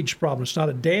an age problem. It's not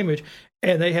a damage.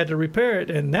 And they had to repair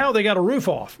it, and now they got a roof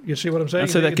off. You see what I'm saying?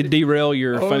 So that could derail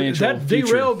your financial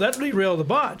future. That derailed the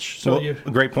botch. So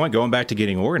great point. Going back to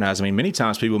getting organized, many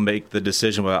times people make the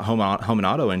decision about home and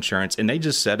auto insurance, and they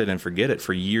just set it and forget it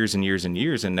for years and years and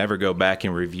years, and never go back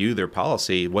and review their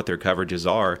policy, what their coverages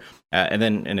are. And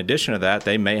then, in addition to that,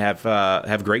 they may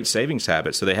have great savings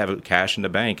habits, so they have cash in the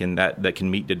bank, and that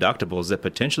can meet deductibles that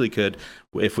potentially could,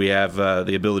 if we have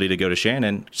the ability to go to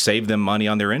Shannon, save them money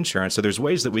on their insurance. So there's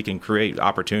ways that we can create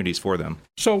opportunities for them.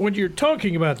 So when you're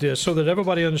talking about this, so that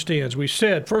everybody understands, we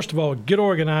said, first of all, get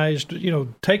organized.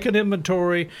 Take an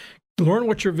inventory. Learn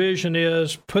what your vision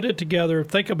is, put it together,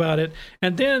 think about it,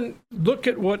 and then look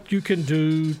at what you can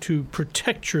do to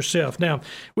protect yourself. Now,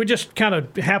 we just kind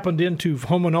of happened into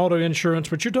home and auto insurance,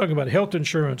 but you're talking about health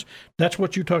insurance. That's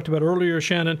what you talked about earlier,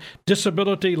 Shannon.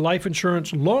 Disability, life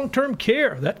insurance, long-term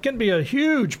care. That can be a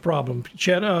huge problem,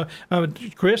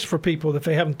 Chris, for people if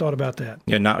they haven't thought about that.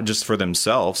 Yeah, not just for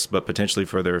themselves, but potentially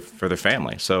for their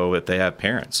family. So if they have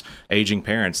parents, aging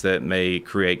parents, that may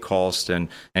create cost and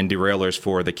derailers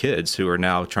for the kids who are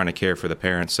now trying to care for the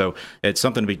parents. So it's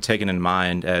something to be taken in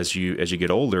mind as you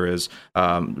get older is,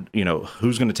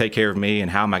 who's going to take care of me and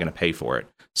how am I going to pay for it?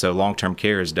 So long-term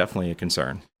care is definitely a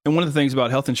concern. And one of the things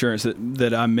about health insurance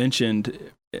that I mentioned,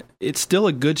 it's still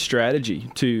a good strategy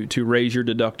to raise your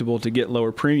deductible to get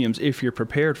lower premiums if you're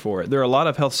prepared for it. There are a lot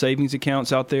of health savings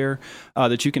accounts out there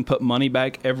that you can put money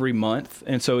back every month.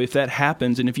 And so if that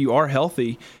happens, and if you are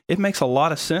healthy, it makes a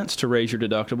lot of sense to raise your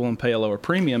deductible and pay a lower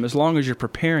premium as long as you're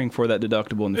preparing for that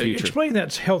deductible in the future. Explain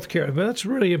that's health care. That's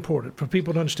really important for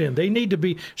people to understand. They need to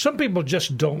be, some people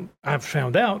just don't, I've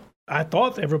found out. I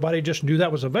thought everybody just knew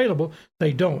that was available.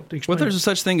 They don't. Well, there's a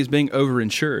such thing as being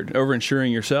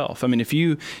overinsuring yourself.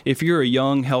 If you're a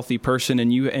young, healthy person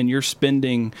and you're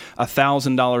spending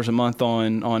 $1,000 a month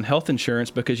on health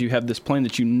insurance because you have this plan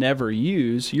that you never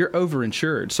use, you're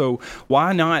overinsured. So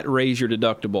why not raise your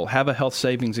deductible? Have a health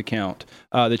savings account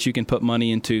that you can put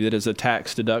money into that is a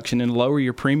tax deduction and lower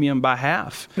your premium by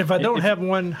half. If I don't have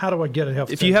one, how do I get a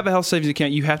health? If you have a health savings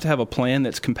account, you have to have a plan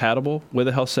that's compatible with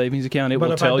a health savings account. It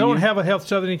will tell you. Have a health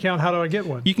savings account, how do I get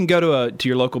one? You can go to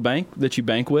your local bank that you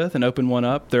bank with and open one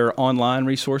up. There are online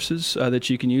resources that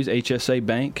you can use, HSA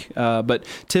Bank. But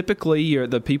typically,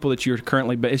 the people that you're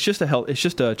currently, it's just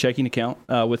a checking account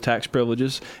with tax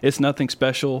privileges. It's nothing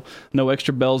special, no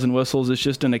extra bells and whistles. It's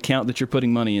just an account that you're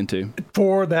putting money into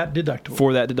for that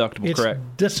deductible. It's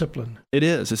correct. Discipline. It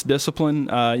is. It's discipline,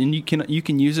 and you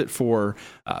can use it for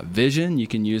vision. You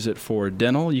can use it for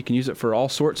dental. You can use it for all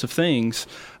sorts of things.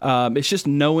 It's just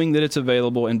knowing that it's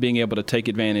available and being able to take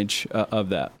advantage of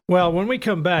that. Well, when we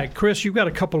come back, Chris, you've got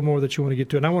a couple more that you want to get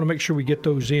to, and I want to make sure we get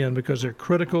those in because they're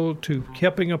critical to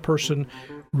helping a person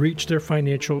reach their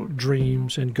financial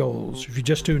dreams and goals. If you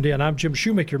just tuned in, I'm Jim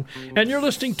Shoemaker, and you're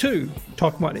listening to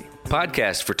Talk Money.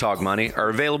 Podcasts for Talk Money are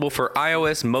available for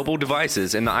iOS mobile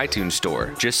devices in the iTunes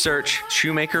Store. Just search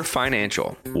Shoemaker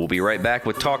Financial. We'll be right back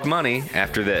with Talk Money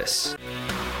after this.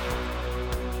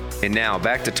 And now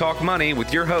back to Talk Money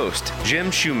with your host, Jim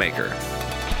Shoemaker.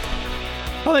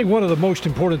 I think one of the most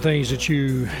important things that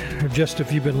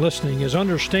if you've been listening, is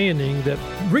understanding that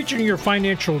reaching your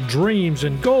financial dreams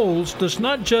and goals does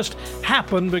not just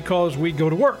happen because we go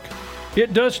to work.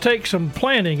 It does take some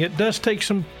planning. It does take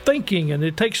some thinking, and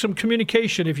it takes some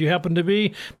communication. If you happen to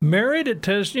be married, it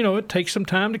takes some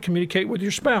time to communicate with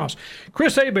your spouse.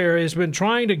 Chris Hebert has been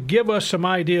trying to give us some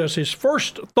ideas. His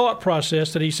first thought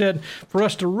process that he said for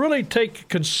us to really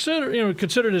consider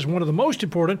it as one of the most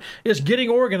important is getting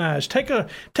organized. Take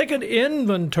an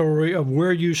inventory of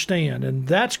where you stand, and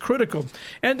that's critical.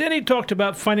 And then he talked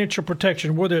about financial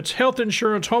protection, whether it's health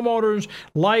insurance, homeowners,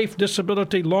 life,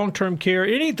 disability, long-term care,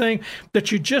 anything.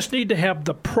 that you just need to have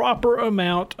the proper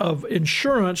amount of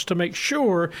insurance to make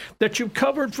sure that you've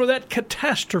covered for that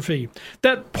catastrophe,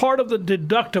 that part of the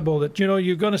deductible that,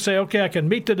 you're going to say, okay, I can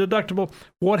meet the deductible.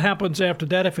 What happens after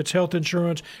that if it's health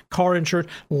insurance, car insurance,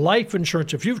 life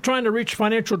insurance? If you're trying to reach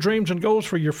financial dreams and goals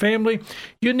for your family,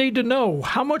 you need to know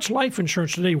how much life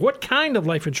insurance you need, what kind of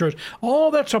life insurance.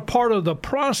 All that's a part of the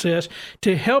process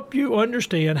to help you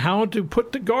understand how to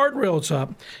put the guardrails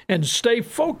up and stay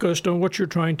focused on what you're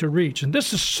trying to reach. And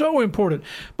this is so important.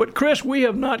 But Chris, we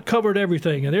have not covered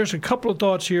everything. And there's a couple of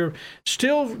thoughts here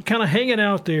still kind of hanging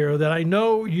out there that I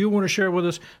know you want to share with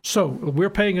us. So we're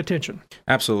paying attention.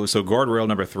 Absolutely. So guardrail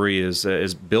number 3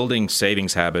 is building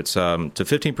savings habits to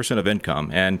 15% of income.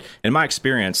 And in my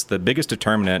experience, the biggest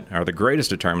determinant or the greatest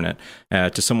determinant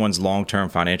to someone's long-term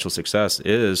financial success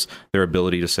is their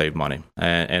ability to save money.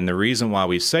 And the reason why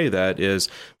we say that is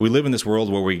we live in this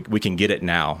world where we can get it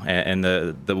now. And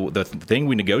the thing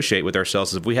we negotiate with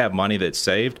ourselves is if we have money that's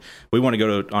saved, we want to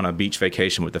go on a beach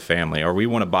vacation with the family, or we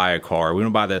want to buy a car, we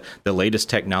want to buy the latest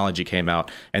technology came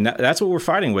out. And that's what we're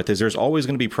fighting with, is there's always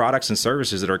going to be products and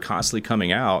services that are constantly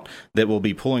coming out that will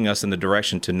be pulling us in the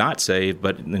direction to not save,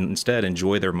 but instead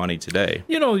enjoy their money today.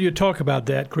 You talk about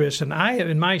that, Chris, and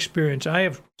in my experience, I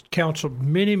have counseled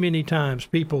many, many times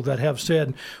people that have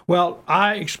said, well,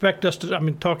 I expect us to,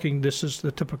 this is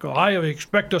the typical, I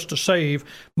expect us to save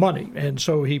money. And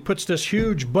so he puts this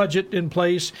huge budget in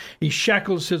place. He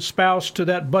shackles his spouse to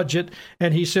that budget,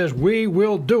 and he says, we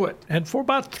will do it. And for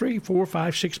about 3, 4,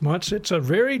 5, 6 months, it's a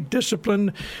very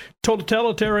disciplined,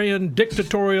 totalitarian,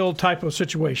 dictatorial type of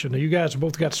situation. Now, you guys have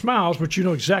both got smiles, but you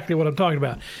know exactly what I'm talking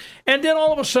about. And then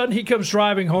all of a sudden, he comes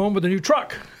driving home with a new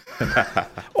truck.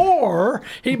 Or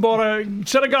he bought a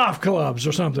set of golf clubs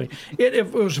or something.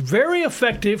 It was very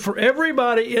effective for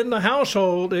everybody in the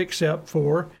household except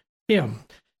for him.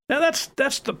 Now,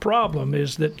 that's the problem,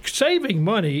 is that saving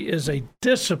money is a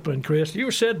discipline, Chris. You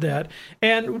said that.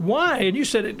 And why? And you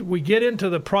said we get into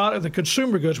the product, the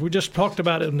consumer goods. We just talked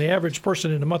about it, and the average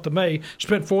person in the month of May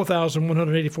spent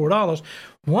 $4,184.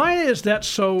 Why is that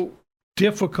so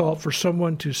difficult for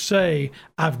someone to say,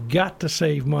 I've got to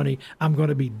save money, I'm going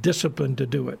to be disciplined to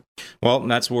do it? Well,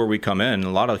 that's where we come in.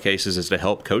 A lot of cases is to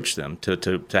help coach them,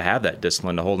 to have that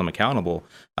discipline, to hold them accountable.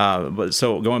 But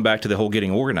so going back to the whole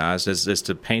getting organized is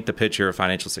to paint the picture of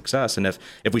financial success. And if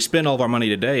we spend all of our money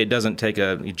today, it doesn't take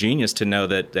a genius to know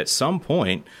that at some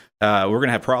point we're going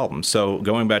to have problems. So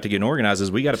going back to getting organized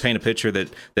is we got to paint a picture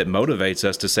that motivates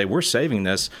us to say we're saving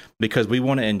this because we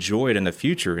want to enjoy it in the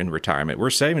future in retirement. We're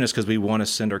saving this because we want to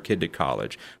send our kid to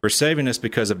college. We're saving this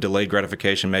because of delayed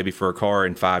gratification, maybe for a car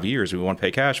in 5 years we want to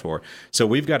pay cash for. So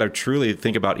we've got to truly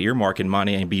think about earmarking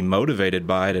money and be motivated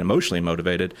by it and emotionally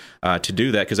motivated to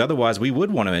do that, because otherwise we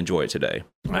would want to enjoy it today.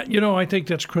 I think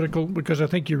that's critical, because I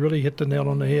think you really hit the nail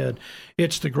on the head.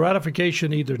 It's the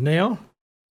gratification either now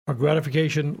or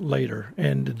gratification later,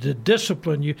 and the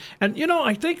discipline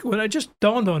I think when it just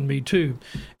dawned on me too,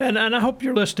 and I hope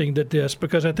you're listening to this,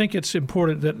 because I think it's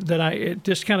important it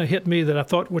just kind of hit me that I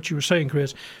thought what you were saying,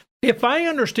 Chris. If I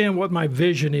understand what my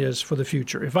vision is for the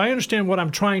future, if I understand what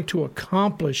I'm trying to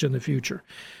accomplish in the future,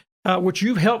 which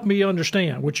you've helped me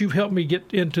understand, which you've helped me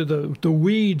get into the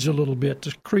weeds a little bit,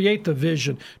 to create the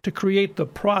vision, to create the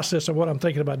process of what I'm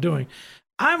thinking about doing,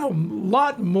 I'm a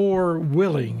lot more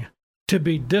willing to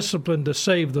be disciplined to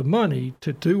save the money,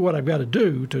 to do what I've got to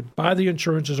do, to buy the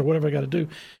insurances or whatever I got to do,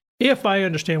 if I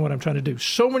understand what I'm trying to do.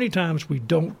 So many times we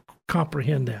don't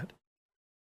comprehend that.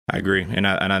 I agree. And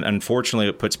unfortunately,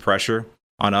 it puts pressure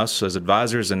on us as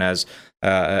advisors and as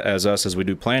us as we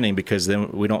do planning, because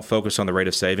then we don't focus on the rate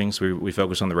of savings. We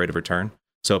focus on the rate of return.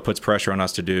 So it puts pressure on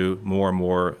us to do more and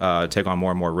more, take on more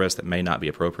and more risks that may not be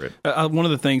appropriate. One of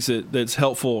the things that's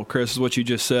helpful, Chris, is what you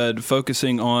just said,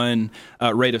 focusing on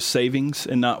rate of savings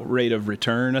and not rate of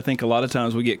return. I think a lot of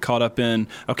times we get caught up in,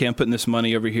 okay, I'm putting this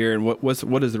money over here, and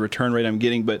what is the return rate I'm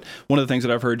getting? But one of the things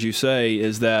that I've heard you say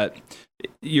is that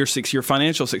your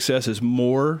financial success is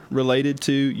more related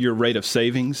to your rate of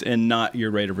savings and not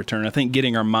your rate of return. I think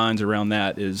getting our minds around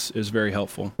that is very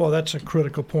helpful. Well, that's a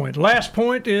critical point. Last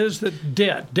point is that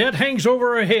debt. Debt hangs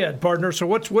over our head, partner. So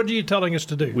what are you telling us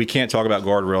to do? We can't talk about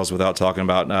guardrails without talking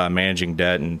about managing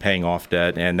debt and paying off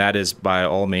debt, and that is by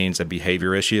all means a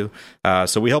behavior issue.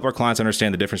 So we help our clients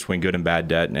understand the difference between good and bad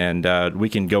debt, and we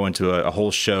can go into a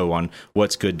whole show on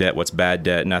what's good debt, what's bad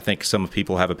debt, and I think some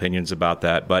people have opinions about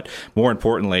that. But more more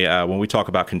importantly, when we talk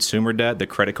about consumer debt, the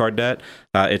credit card debt,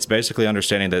 it's basically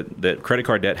understanding that credit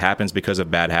card debt happens because of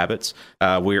bad habits.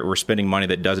 We're spending money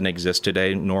that doesn't exist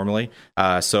today normally.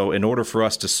 So in order for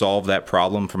us to solve that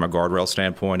problem from a guardrail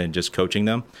standpoint and just coaching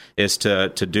them is to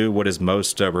do what is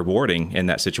most rewarding in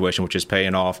that situation, which is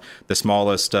paying off the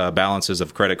smallest balances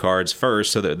of credit cards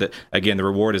first. So that again, the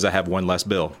reward is I have one less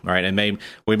bill, right? And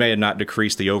we may have not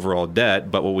decreased the overall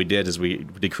debt, but what we did is we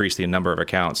decreased the number of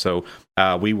accounts. So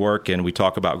we work and we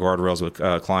talk about guardrails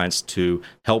with clients to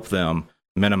help them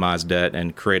minimize debt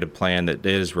and create a plan that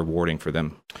is rewarding for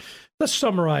them. Let's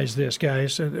summarize this,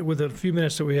 guys, with the few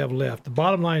minutes that we have left. The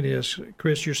bottom line is,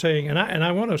 Chris, you're saying, and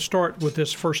I want to start with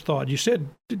this first thought. You said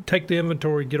take the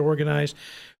inventory, get organized.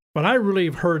 But I really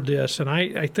have heard this, and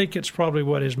I think it's probably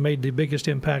what has made the biggest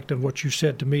impact of what you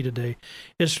said to me today,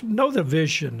 is know the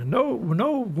vision,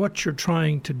 know what you're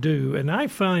trying to do. And I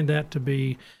find that to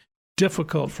be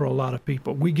difficult for a lot of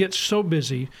people. We get so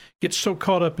busy, get so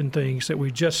caught up in things that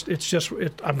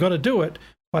I'm going to do it,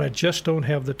 but I just don't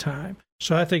have the time.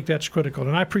 So I think that's critical.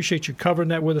 And I appreciate you covering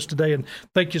that with us today. And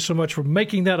thank you so much for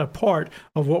making that a part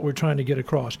of what we're trying to get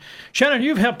across. Shannon,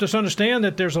 you've helped us understand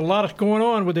that there's a lot going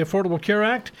on with the Affordable Care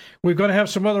Act. We're going to have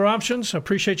some other options. I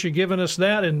appreciate you giving us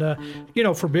that and,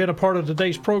 for being a part of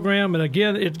today's program. And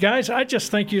again, guys, I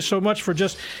just thank you so much for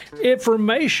just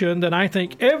information that I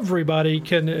think everybody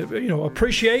can,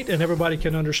 appreciate and everybody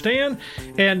can understand.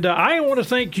 And I want to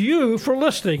thank you for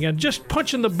listening and just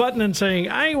punching the button and saying,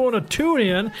 I want to tune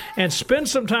in and spend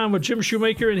some time with Jim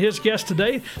Shoemaker and his guest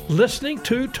today, listening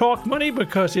to Talk Money,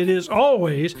 because it is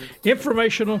always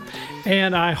informational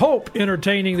and I hope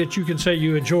entertaining that you can say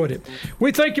you enjoyed it.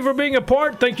 We thank you for being a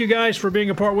part. Thank you guys for being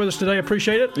a part with us today. I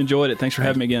appreciate it. Enjoyed it. Thanks for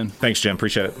having me again. Thanks, Jim.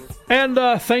 Appreciate it. And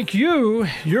thank you.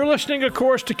 You're listening, of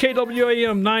course, to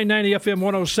KWAM 990 FM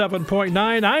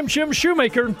 107.9. I'm Jim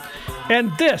Shoemaker,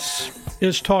 and this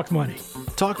is Talk Money.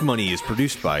 Talk Money is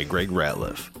produced by Greg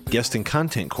Ratliff. Guest and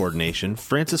content coordination,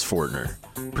 Francis Fortner.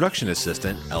 Production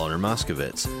assistant, Eleanor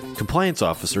Moskowitz. Compliance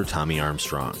officer, Tommy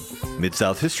Armstrong.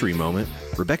 Mid-South History Moment,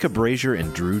 Rebecca Brazier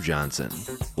and Drew Johnson.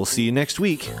 We'll see you next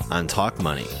week on Talk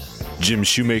Money. Jim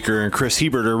Shoemaker and Chris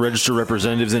Hebert are registered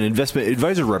representatives and investment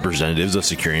advisor representatives of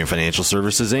Securian Financial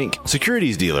Services, Inc.,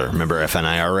 securities dealer, member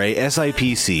FNIRA,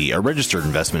 SIPC, a registered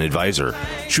investment advisor.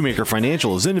 Shoemaker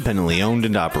Financial is independently owned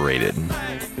and operated.